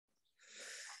goodness.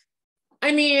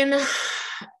 I mean, it's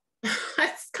kind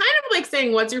of like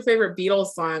saying, what's your favorite Beatles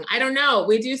song? I don't know.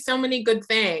 We do so many good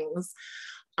things.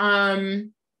 I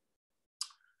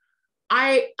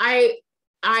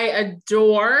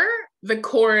adore the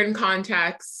core and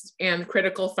context and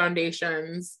critical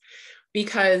foundations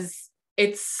because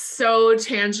it's so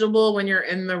tangible when you're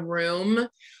in the room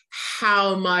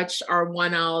how much our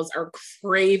 1Ls are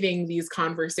craving these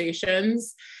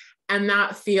conversations. And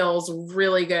that feels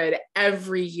really good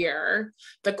every year.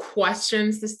 The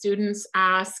questions the students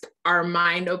ask are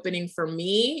mind-opening for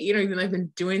me. You know, even though I've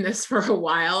been doing this for a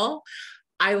while,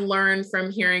 I learn from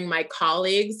hearing my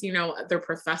colleagues, you know, their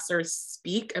professors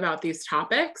speak about these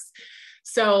topics.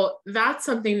 So that's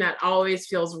something that always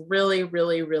feels really,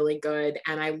 really, really good.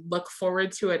 And I look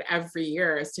forward to it every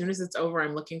year. As soon as it's over,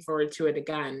 I'm looking forward to it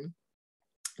again.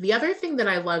 The other thing that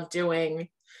I love doing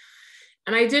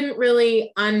and I didn't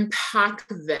really unpack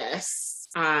this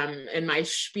in my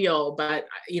spiel, but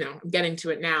I'm getting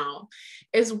to it now,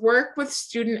 is work with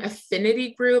student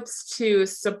affinity groups to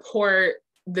support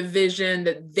the vision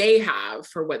that they have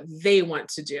for what they want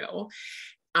to do.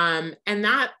 And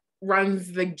that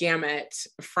runs the gamut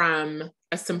from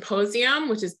a symposium,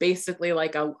 which is basically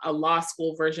like a law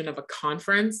school version of a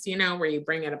conference, where you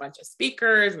bring in a bunch of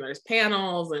speakers and there's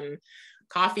panels and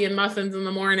coffee and muffins in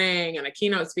the morning and a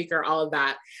keynote speaker, all of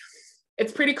that.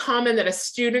 It's pretty common that a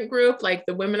student group like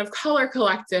the Women of Color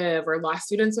Collective or Law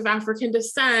Students of African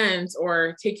Descent,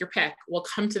 or take your pick, will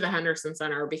come to the Henderson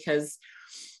Center because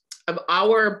of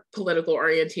our political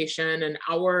orientation and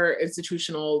our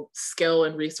institutional skill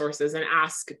and resources, and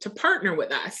ask to partner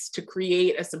with us to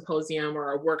create a symposium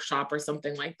or a workshop or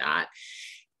something like that.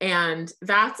 And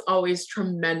that's always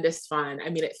tremendous fun.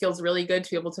 I mean, it feels really good to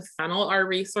be able to funnel our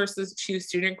resources to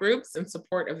student groups in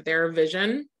support of their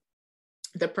vision.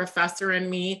 The professor in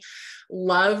me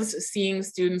loves seeing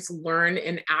students learn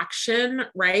in action,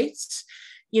 right?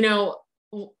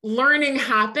 Learning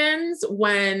happens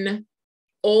when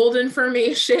old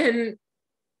information,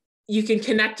 you can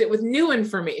connect it with new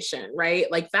information, right?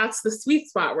 Like that's the sweet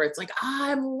spot where it's like,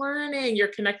 I'm learning. You're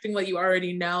connecting what you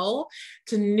already know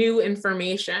to new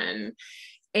information.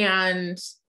 And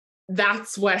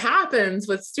that's what happens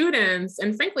with students,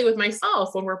 and frankly with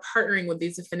myself, when we're partnering with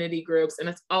these affinity groups. And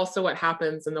it's also what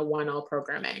happens in the 1L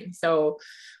programming. So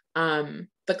the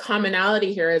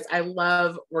commonality here is I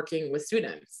love working with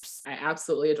students. I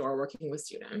absolutely adore working with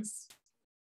students.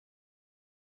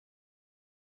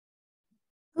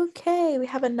 Okay, we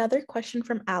have another question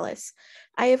from Alice.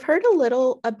 I have heard a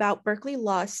little about Berkeley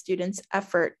Law students'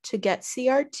 effort to get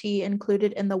CRT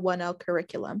included in the 1L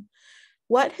curriculum.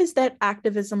 What has that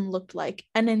activism looked like?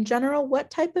 And in general,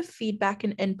 what type of feedback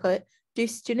and input do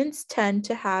students tend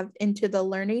to have into the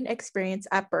learning experience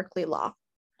at Berkeley Law?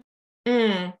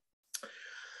 The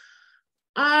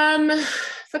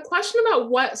question about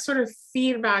what sort of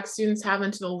feedback students have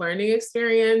into the learning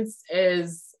experience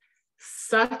is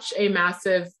such a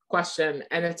massive question,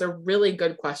 and it's a really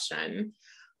good question.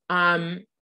 And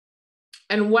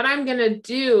what I'm going to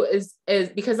do is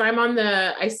because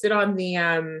I sit on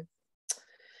the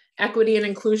Equity and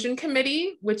Inclusion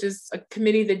Committee, which is a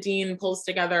committee the dean pulls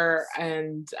together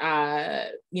and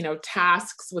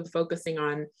tasks with focusing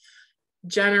on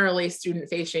generally student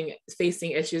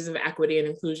facing issues of equity and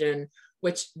inclusion,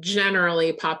 which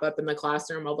generally pop up in the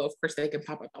classroom, although of course they can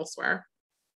pop up elsewhere.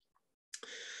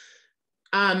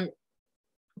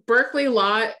 Berkeley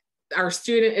Law,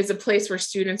 is a place where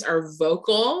students are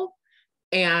vocal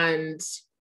and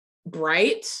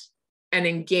bright and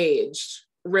engaged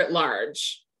writ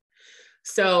large.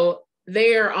 So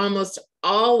they are almost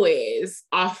always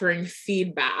offering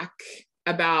feedback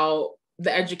about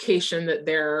the education that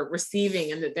they're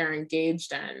receiving and that they're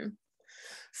engaged in.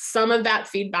 Some of that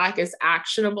feedback is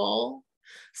actionable,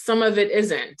 some of it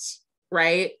isn't,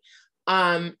 right?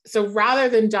 So rather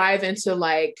than dive into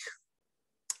like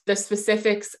the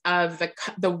specifics of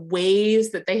the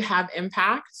ways that they have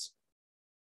impact,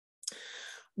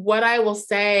 what I will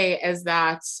say is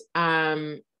that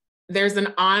there's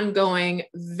an ongoing,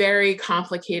 very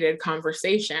complicated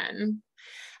conversation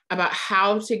about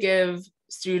how to give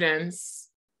students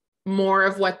more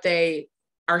of what they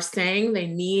are saying they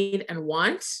need and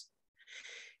want,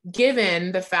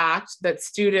 given the fact that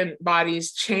student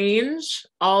bodies change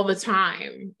all the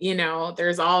time.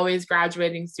 There's always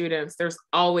graduating students, there's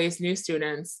always new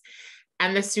students,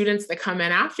 and the students that come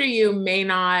in after you may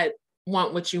not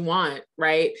want what you want,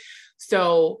 right?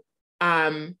 So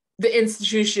the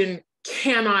institution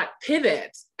cannot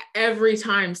pivot every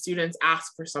time students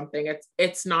ask for something.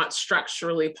 It's not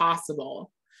structurally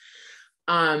possible.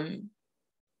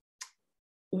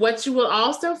 What you will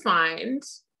also find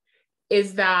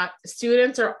is that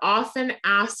students are often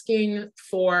asking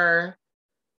for,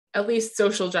 at least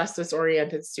social justice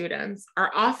oriented students,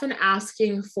 are often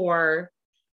asking for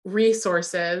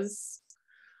resources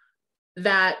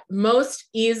that most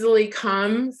easily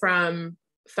come from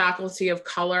faculty of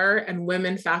color and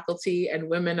women faculty and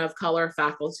women of color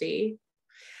faculty.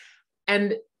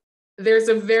 And there's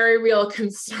a very real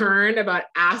concern about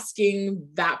asking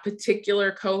that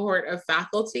particular cohort of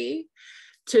faculty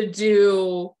to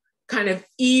do kind of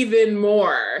even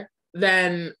more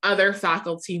than other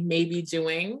faculty may be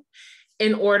doing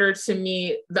in order to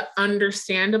meet the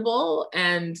understandable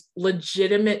and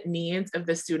legitimate needs of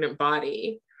the student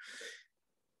body.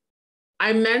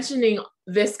 I'm mentioning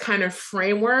this kind of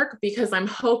framework because I'm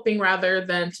hoping, rather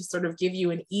than to sort of give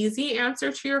you an easy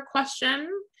answer to your question,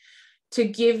 to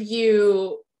give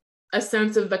you a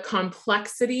sense of the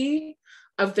complexity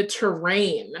of the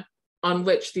terrain on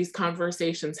which these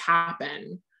conversations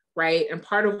happen, right? And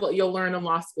part of what you'll learn in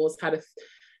law school is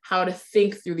how to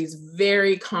think through these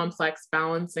very complex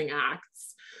balancing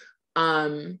acts,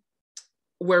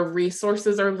 where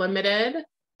resources are limited,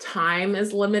 time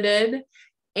is limited,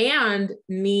 and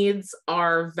needs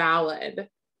are valid.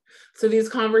 So these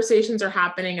conversations are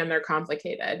happening and they're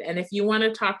complicated. And if you want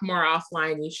to talk more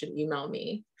offline, you should email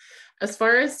me. As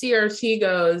far as CRT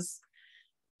goes,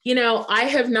 you know, I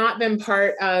have not been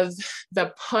part of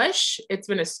the push. It's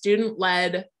been a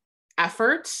student-led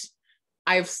effort.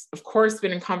 I've, of course,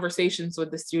 been in conversations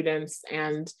with the students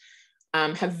and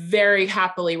have very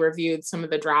happily reviewed some of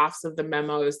the drafts of the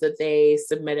memos that they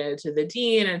submitted to the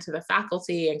dean and to the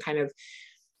faculty, and kind of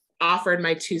offered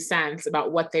my 2 cents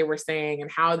about what they were saying and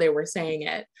how they were saying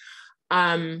it.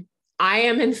 I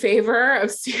am in favor of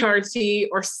CRT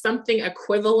or something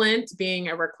equivalent being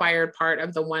a required part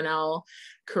of the 1L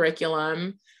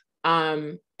curriculum.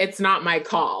 It's not my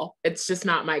call. It's just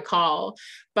not my call.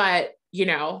 But, you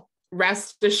know,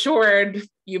 rest assured,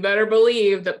 you better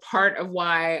believe that part of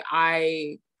why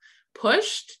I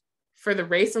pushed for the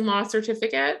race and law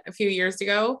certificate a few years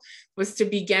ago was to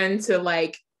begin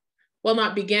to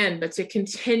not begin, but to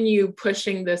continue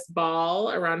pushing this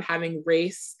ball around having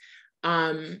race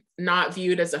not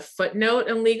viewed as a footnote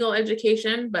in legal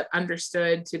education, but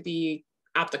understood to be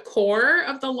at the core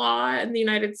of the law in the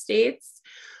United States,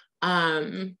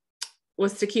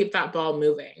 was to keep that ball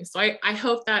moving. So I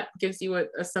hope that gives you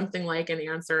a something like an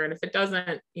answer. And if it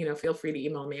doesn't, you know, feel free to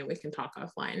email me and we can talk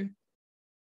offline.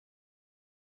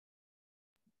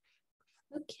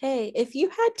 Okay, if you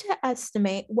had to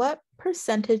estimate what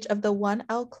percentage of the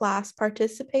 1L class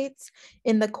participates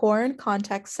in the core and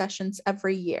context sessions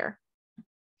every year?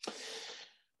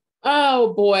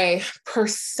 Oh boy,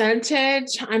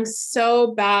 percentage. I'm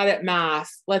so bad at math.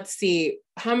 Let's see.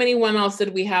 How many 1Ls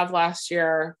did we have last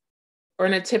year? Or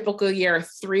in a typical year,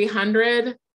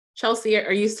 300? Chelsea,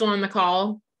 are you still on the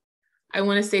call? I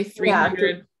want to say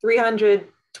 300. Yeah,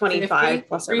 325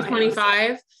 plus or minus.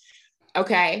 325.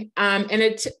 Okay. And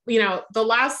it, you know, the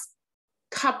last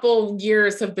couple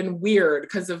years have been weird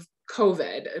because of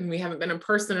COVID and we haven't been in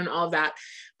person and all of that.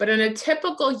 But in a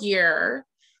typical year,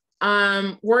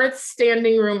 we're at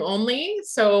standing room only.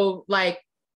 So like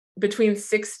between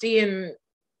 60 and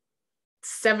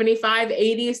 75,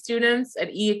 80 students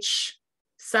at each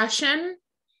session.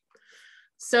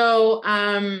 So,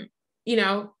 you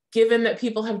know, given that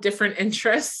people have different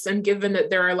interests and given that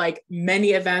there are like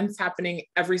many events happening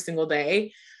every single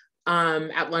day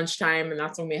at lunchtime, and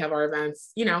that's when we have our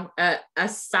events, you know, a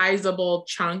sizable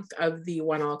chunk of the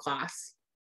 1L class.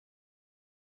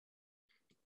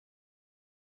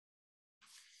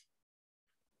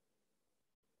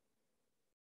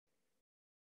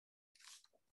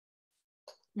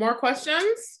 More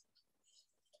questions?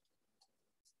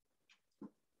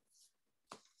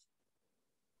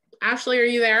 Ashley, are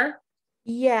you there?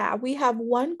 Yeah, we have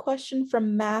one question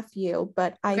from Matthew,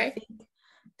 but I think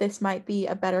this might be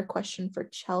a better question for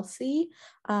Chelsea.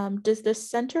 Does the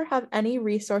center have any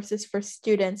resources for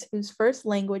students whose first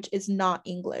language is not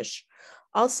English?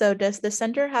 Also, does the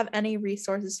center have any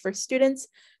resources for students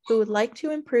who would like to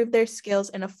improve their skills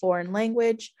in a foreign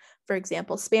language, for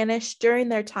example, Spanish, during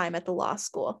their time at the law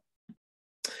school?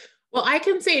 Well, I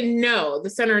can say no, the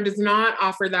center does not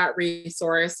offer that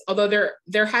resource, although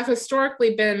there have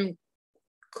historically been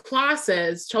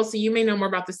classes, Chelsea, you may know more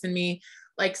about this than me,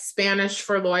 like Spanish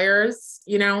for lawyers,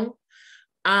 you know?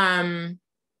 Yeah,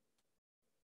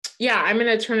 I'm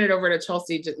going to turn it over to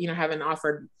Chelsea, you know, having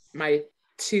offered my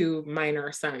 2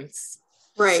 minor cents.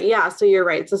 Right. Yeah. So you're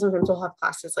right. So sometimes we'll have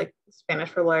classes like Spanish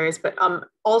for lawyers, but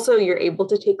also you're able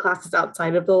to take classes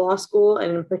outside of the law school.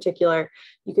 And in particular,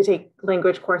 you could take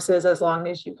language courses as long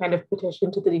as you kind of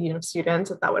petition to the dean of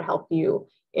students, if that would help you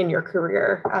in your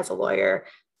career as a lawyer.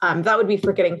 That would be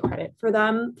for getting credit for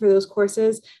them for those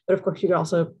courses. But of course, you could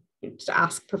also just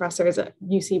ask professors at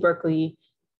UC Berkeley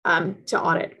to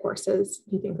audit courses.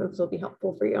 Do you think those will be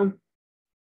helpful for you?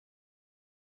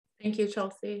 Thank you,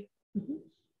 Chelsea. Mm-hmm.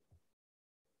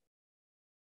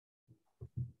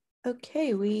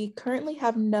 Okay, we currently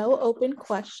have no open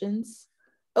questions.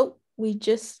 Oh, we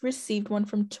just received one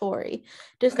from Tori.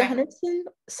 Does the Henderson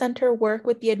Center work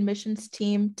with the admissions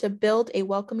team to build a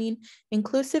welcoming,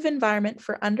 inclusive environment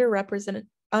for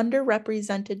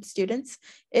underrepresented students?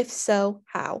 If so,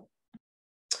 how?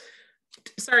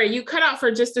 Sorry, you cut out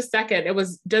for just a second. It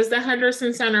was, does the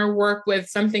Henderson Center work with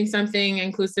something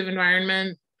inclusive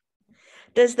environment?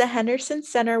 Does the Henderson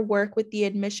Center work with the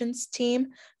admissions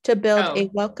team to build a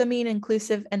welcoming,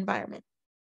 inclusive environment?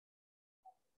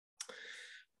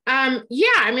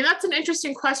 Yeah, I mean, that's an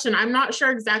interesting question. I'm not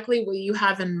sure exactly what you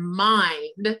have in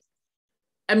mind.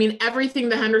 I mean, everything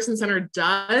the Henderson Center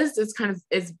does is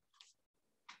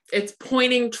it's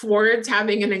pointing towards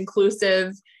having an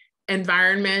inclusive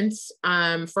environment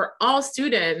for all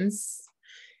students,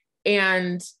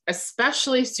 and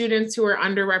especially students who are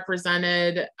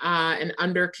underrepresented and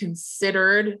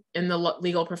underconsidered in the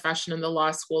legal profession, in the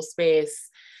law school space.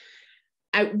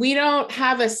 We don't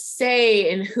have a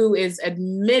say in who is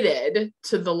admitted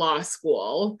to the law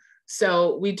school.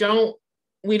 So we don't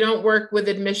work with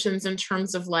admissions in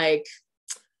terms of like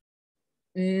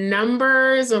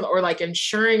numbers or like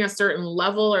ensuring a certain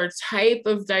level or type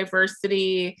of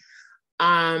diversity.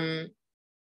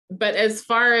 But as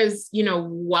far as,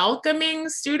 welcoming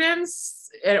students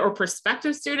or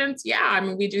prospective students, yeah, I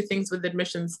mean, we do things with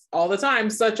admissions all the time,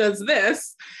 such as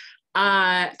this.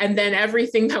 And then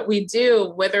everything that we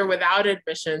do, with or without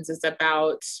admissions, is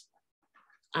about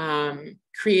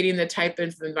creating the type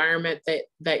of environment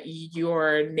that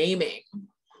you're naming.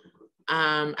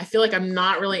 I feel like I'm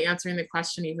not really answering the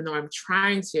question, even though I'm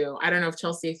trying to. I don't know if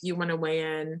Chelsea, if you want to weigh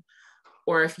in,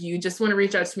 or if you just want to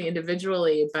reach out to me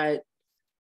individually, but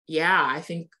yeah, I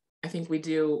think we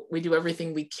do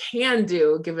everything we can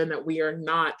do, given that we are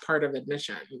not part of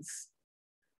admissions.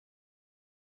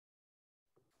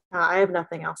 I have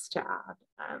nothing else to add.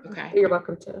 Okay. You're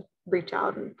welcome to reach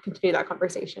out and continue that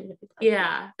conversation. If you'd like.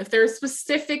 Yeah, if there are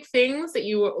specific things that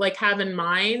you like have in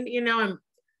mind, I'm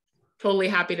totally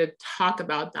happy to talk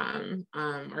about them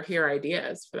or hear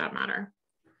ideas for that matter.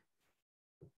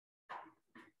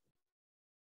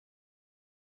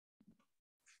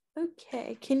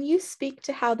 Okay, can you speak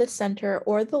to how the center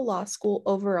or the law school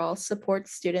overall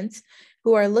supports students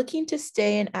who are looking to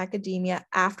stay in academia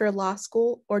after law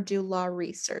school or do law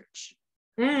research?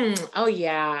 Oh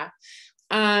yeah.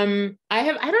 I don't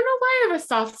know why I have a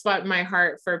soft spot in my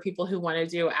heart for people who want to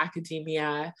do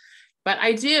academia, but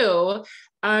I do.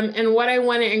 And what I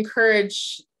want to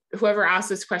encourage whoever asked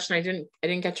this question, I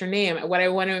didn't get your name. What I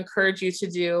want to encourage you to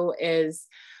do is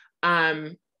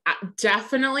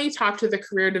definitely talk to the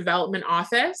career development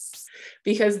office,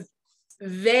 because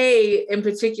they in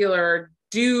particular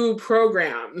do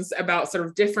programs about sort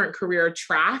of different career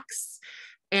tracks.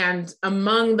 And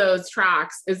among those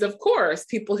tracks is, of course,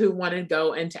 people who want to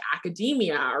go into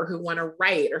academia or who want to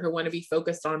write or who want to be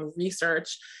focused on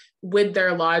research with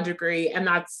their law degree. And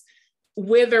that's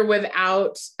with or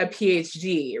without a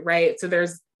PhD, right? So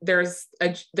there's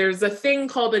a thing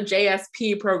called a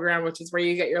JSP program, which is where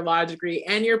you get your law degree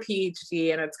and your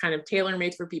PhD, and it's kind of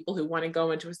tailor-made for people who want to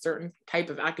go into a certain type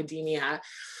of academia.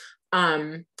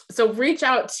 So reach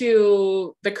out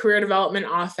to the career development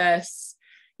office.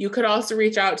 You could also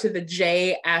reach out to the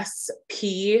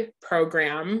JSP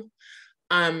program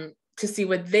to see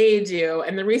what they do.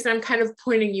 And the reason I'm kind of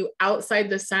pointing you outside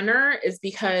the center is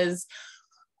because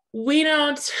we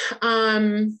don't,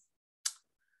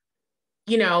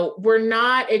 we're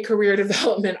not a career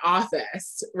development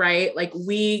office, right? Like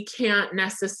we can't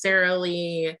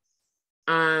necessarily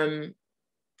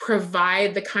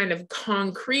provide the kind of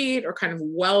concrete or kind of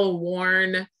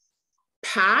well-worn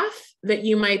path that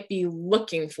you might be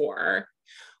looking for.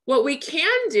 What we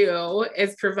can do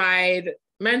is provide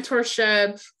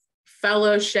mentorship,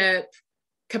 fellowship,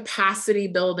 capacity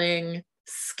building,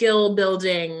 skill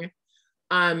building,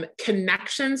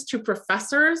 connections to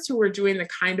professors who are doing the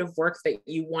kind of work that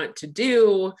you want to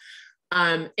do,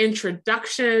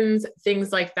 introductions,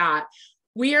 things like that.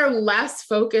 We are less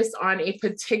focused on a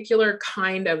particular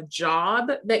kind of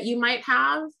job that you might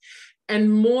have,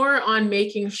 and more on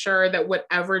making sure that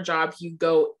whatever job you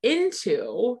go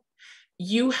into,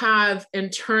 you have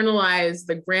internalized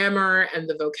the grammar and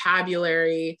the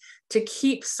vocabulary to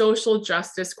keep social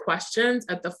justice questions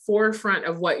at the forefront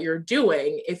of what you're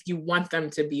doing if you want them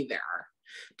to be there.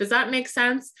 Does that make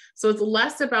sense? So it's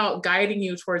less about guiding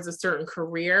you towards a certain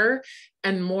career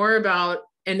and more about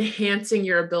enhancing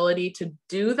your ability to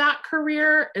do that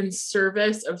career in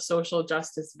service of social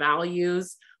justice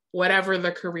values, whatever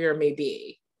the career may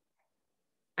be.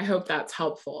 I hope that's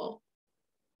helpful.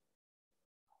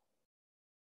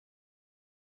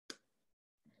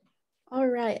 All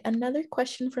right, another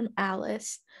question from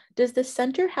Alice. Does the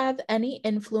center have any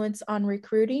influence on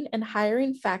recruiting and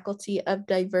hiring faculty of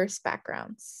diverse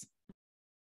backgrounds?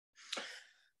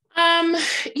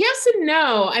 Yes and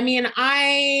no. I mean,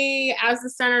 I, as the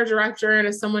center director and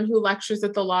as someone who lectures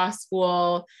at the law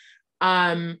school,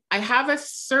 I have a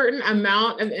certain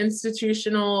amount of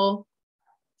institutional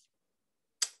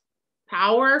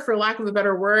power, for lack of a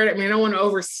better word. I mean, I don't want to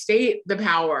overstate the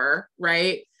power,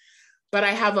 right? But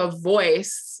I have a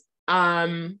voice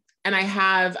and I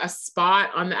have a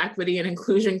spot on the Equity and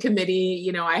Inclusion Committee,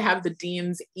 you know, I have the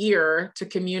dean's ear to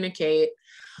communicate.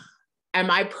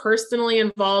 Am I personally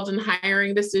involved in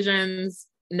hiring decisions?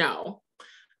 No,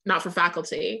 not for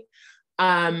faculty.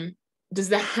 Does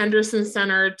the Henderson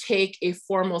Center take a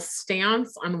formal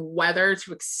stance on whether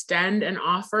to extend an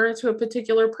offer to a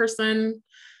particular person?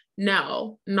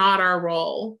 No, not our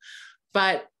role.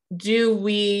 But do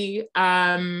we,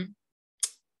 can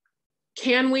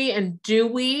we and do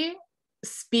we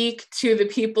speak to the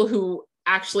people who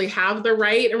actually have the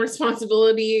right and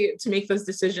responsibility to make those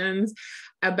decisions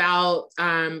about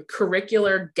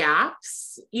curricular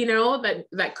gaps, you know,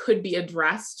 that could be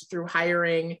addressed through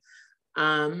hiring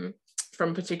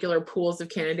from particular pools of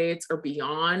candidates or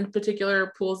beyond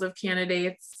particular pools of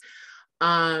candidates,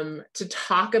 to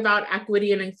talk about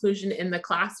equity and inclusion in the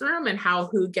classroom and how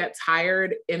who gets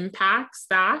hired impacts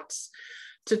that,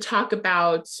 to talk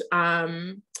about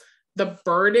the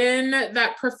burden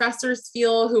that professors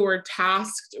feel who are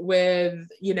tasked with,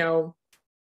 you know,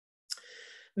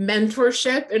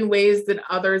 mentorship in ways that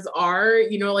others are,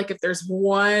 you know, like if there's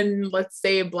one, let's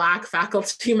say, Black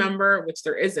faculty member, which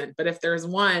there isn't, but if there's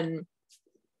one,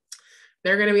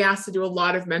 they're going to be asked to do a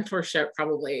lot of mentorship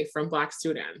probably from Black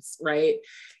students, right?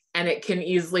 And it can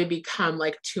easily become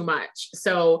like too much.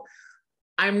 So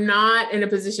I'm not in a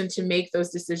position to make those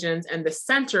decisions, and the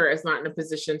center is not in a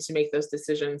position to make those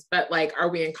decisions, but like, are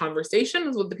we in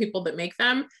conversations with the people that make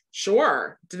them?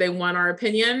 Sure. Do they want our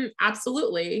opinion?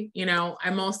 Absolutely. You know,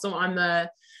 I'm also on the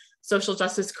Social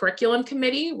Justice Curriculum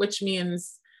Committee, which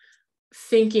means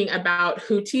thinking about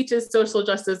who teaches social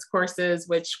justice courses,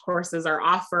 which courses are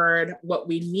offered, what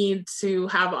we need to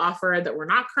have offered that we're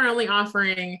not currently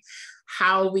offering,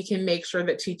 how we can make sure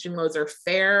that teaching loads are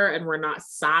fair and we're not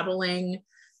saddling,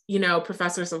 you know,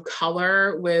 professors of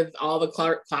color with all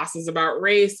the classes about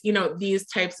race, you know, these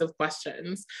types of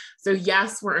questions. So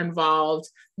yes, we're involved.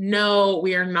 No,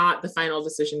 we are not the final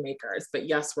decision makers, but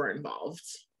yes, we're involved.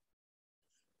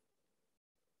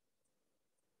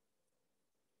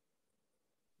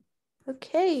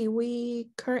 Okay, we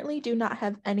currently do not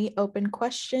have any open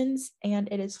questions, and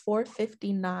it is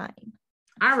 4:59.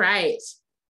 All right.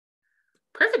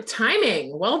 Perfect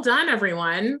timing. Well done,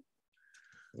 everyone.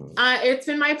 It's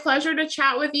been my pleasure to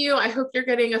chat with you. I hope you're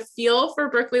getting a feel for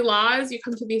Berkeley Law as you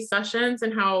come to these sessions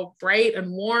and how bright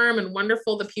and warm and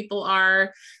wonderful the people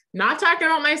are. Not talking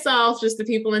about myself, just the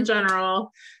people in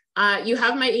general. You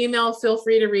have my email. Feel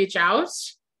free to reach out.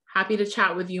 Happy to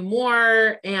chat with you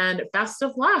more, and best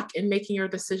of luck in making your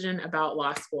decision about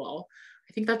law school.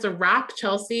 I think that's a wrap,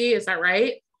 Chelsea. Is that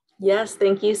right? Yes,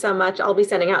 thank you so much. I'll be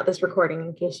sending out this recording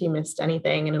in case you missed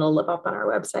anything, and it'll live up on our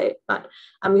website. But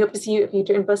we hope to see you at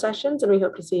future info sessions, and we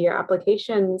hope to see your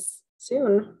applications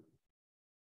soon.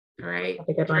 All right. Have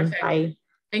a good one. Bye.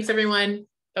 Thanks, everyone.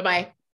 Bye-bye.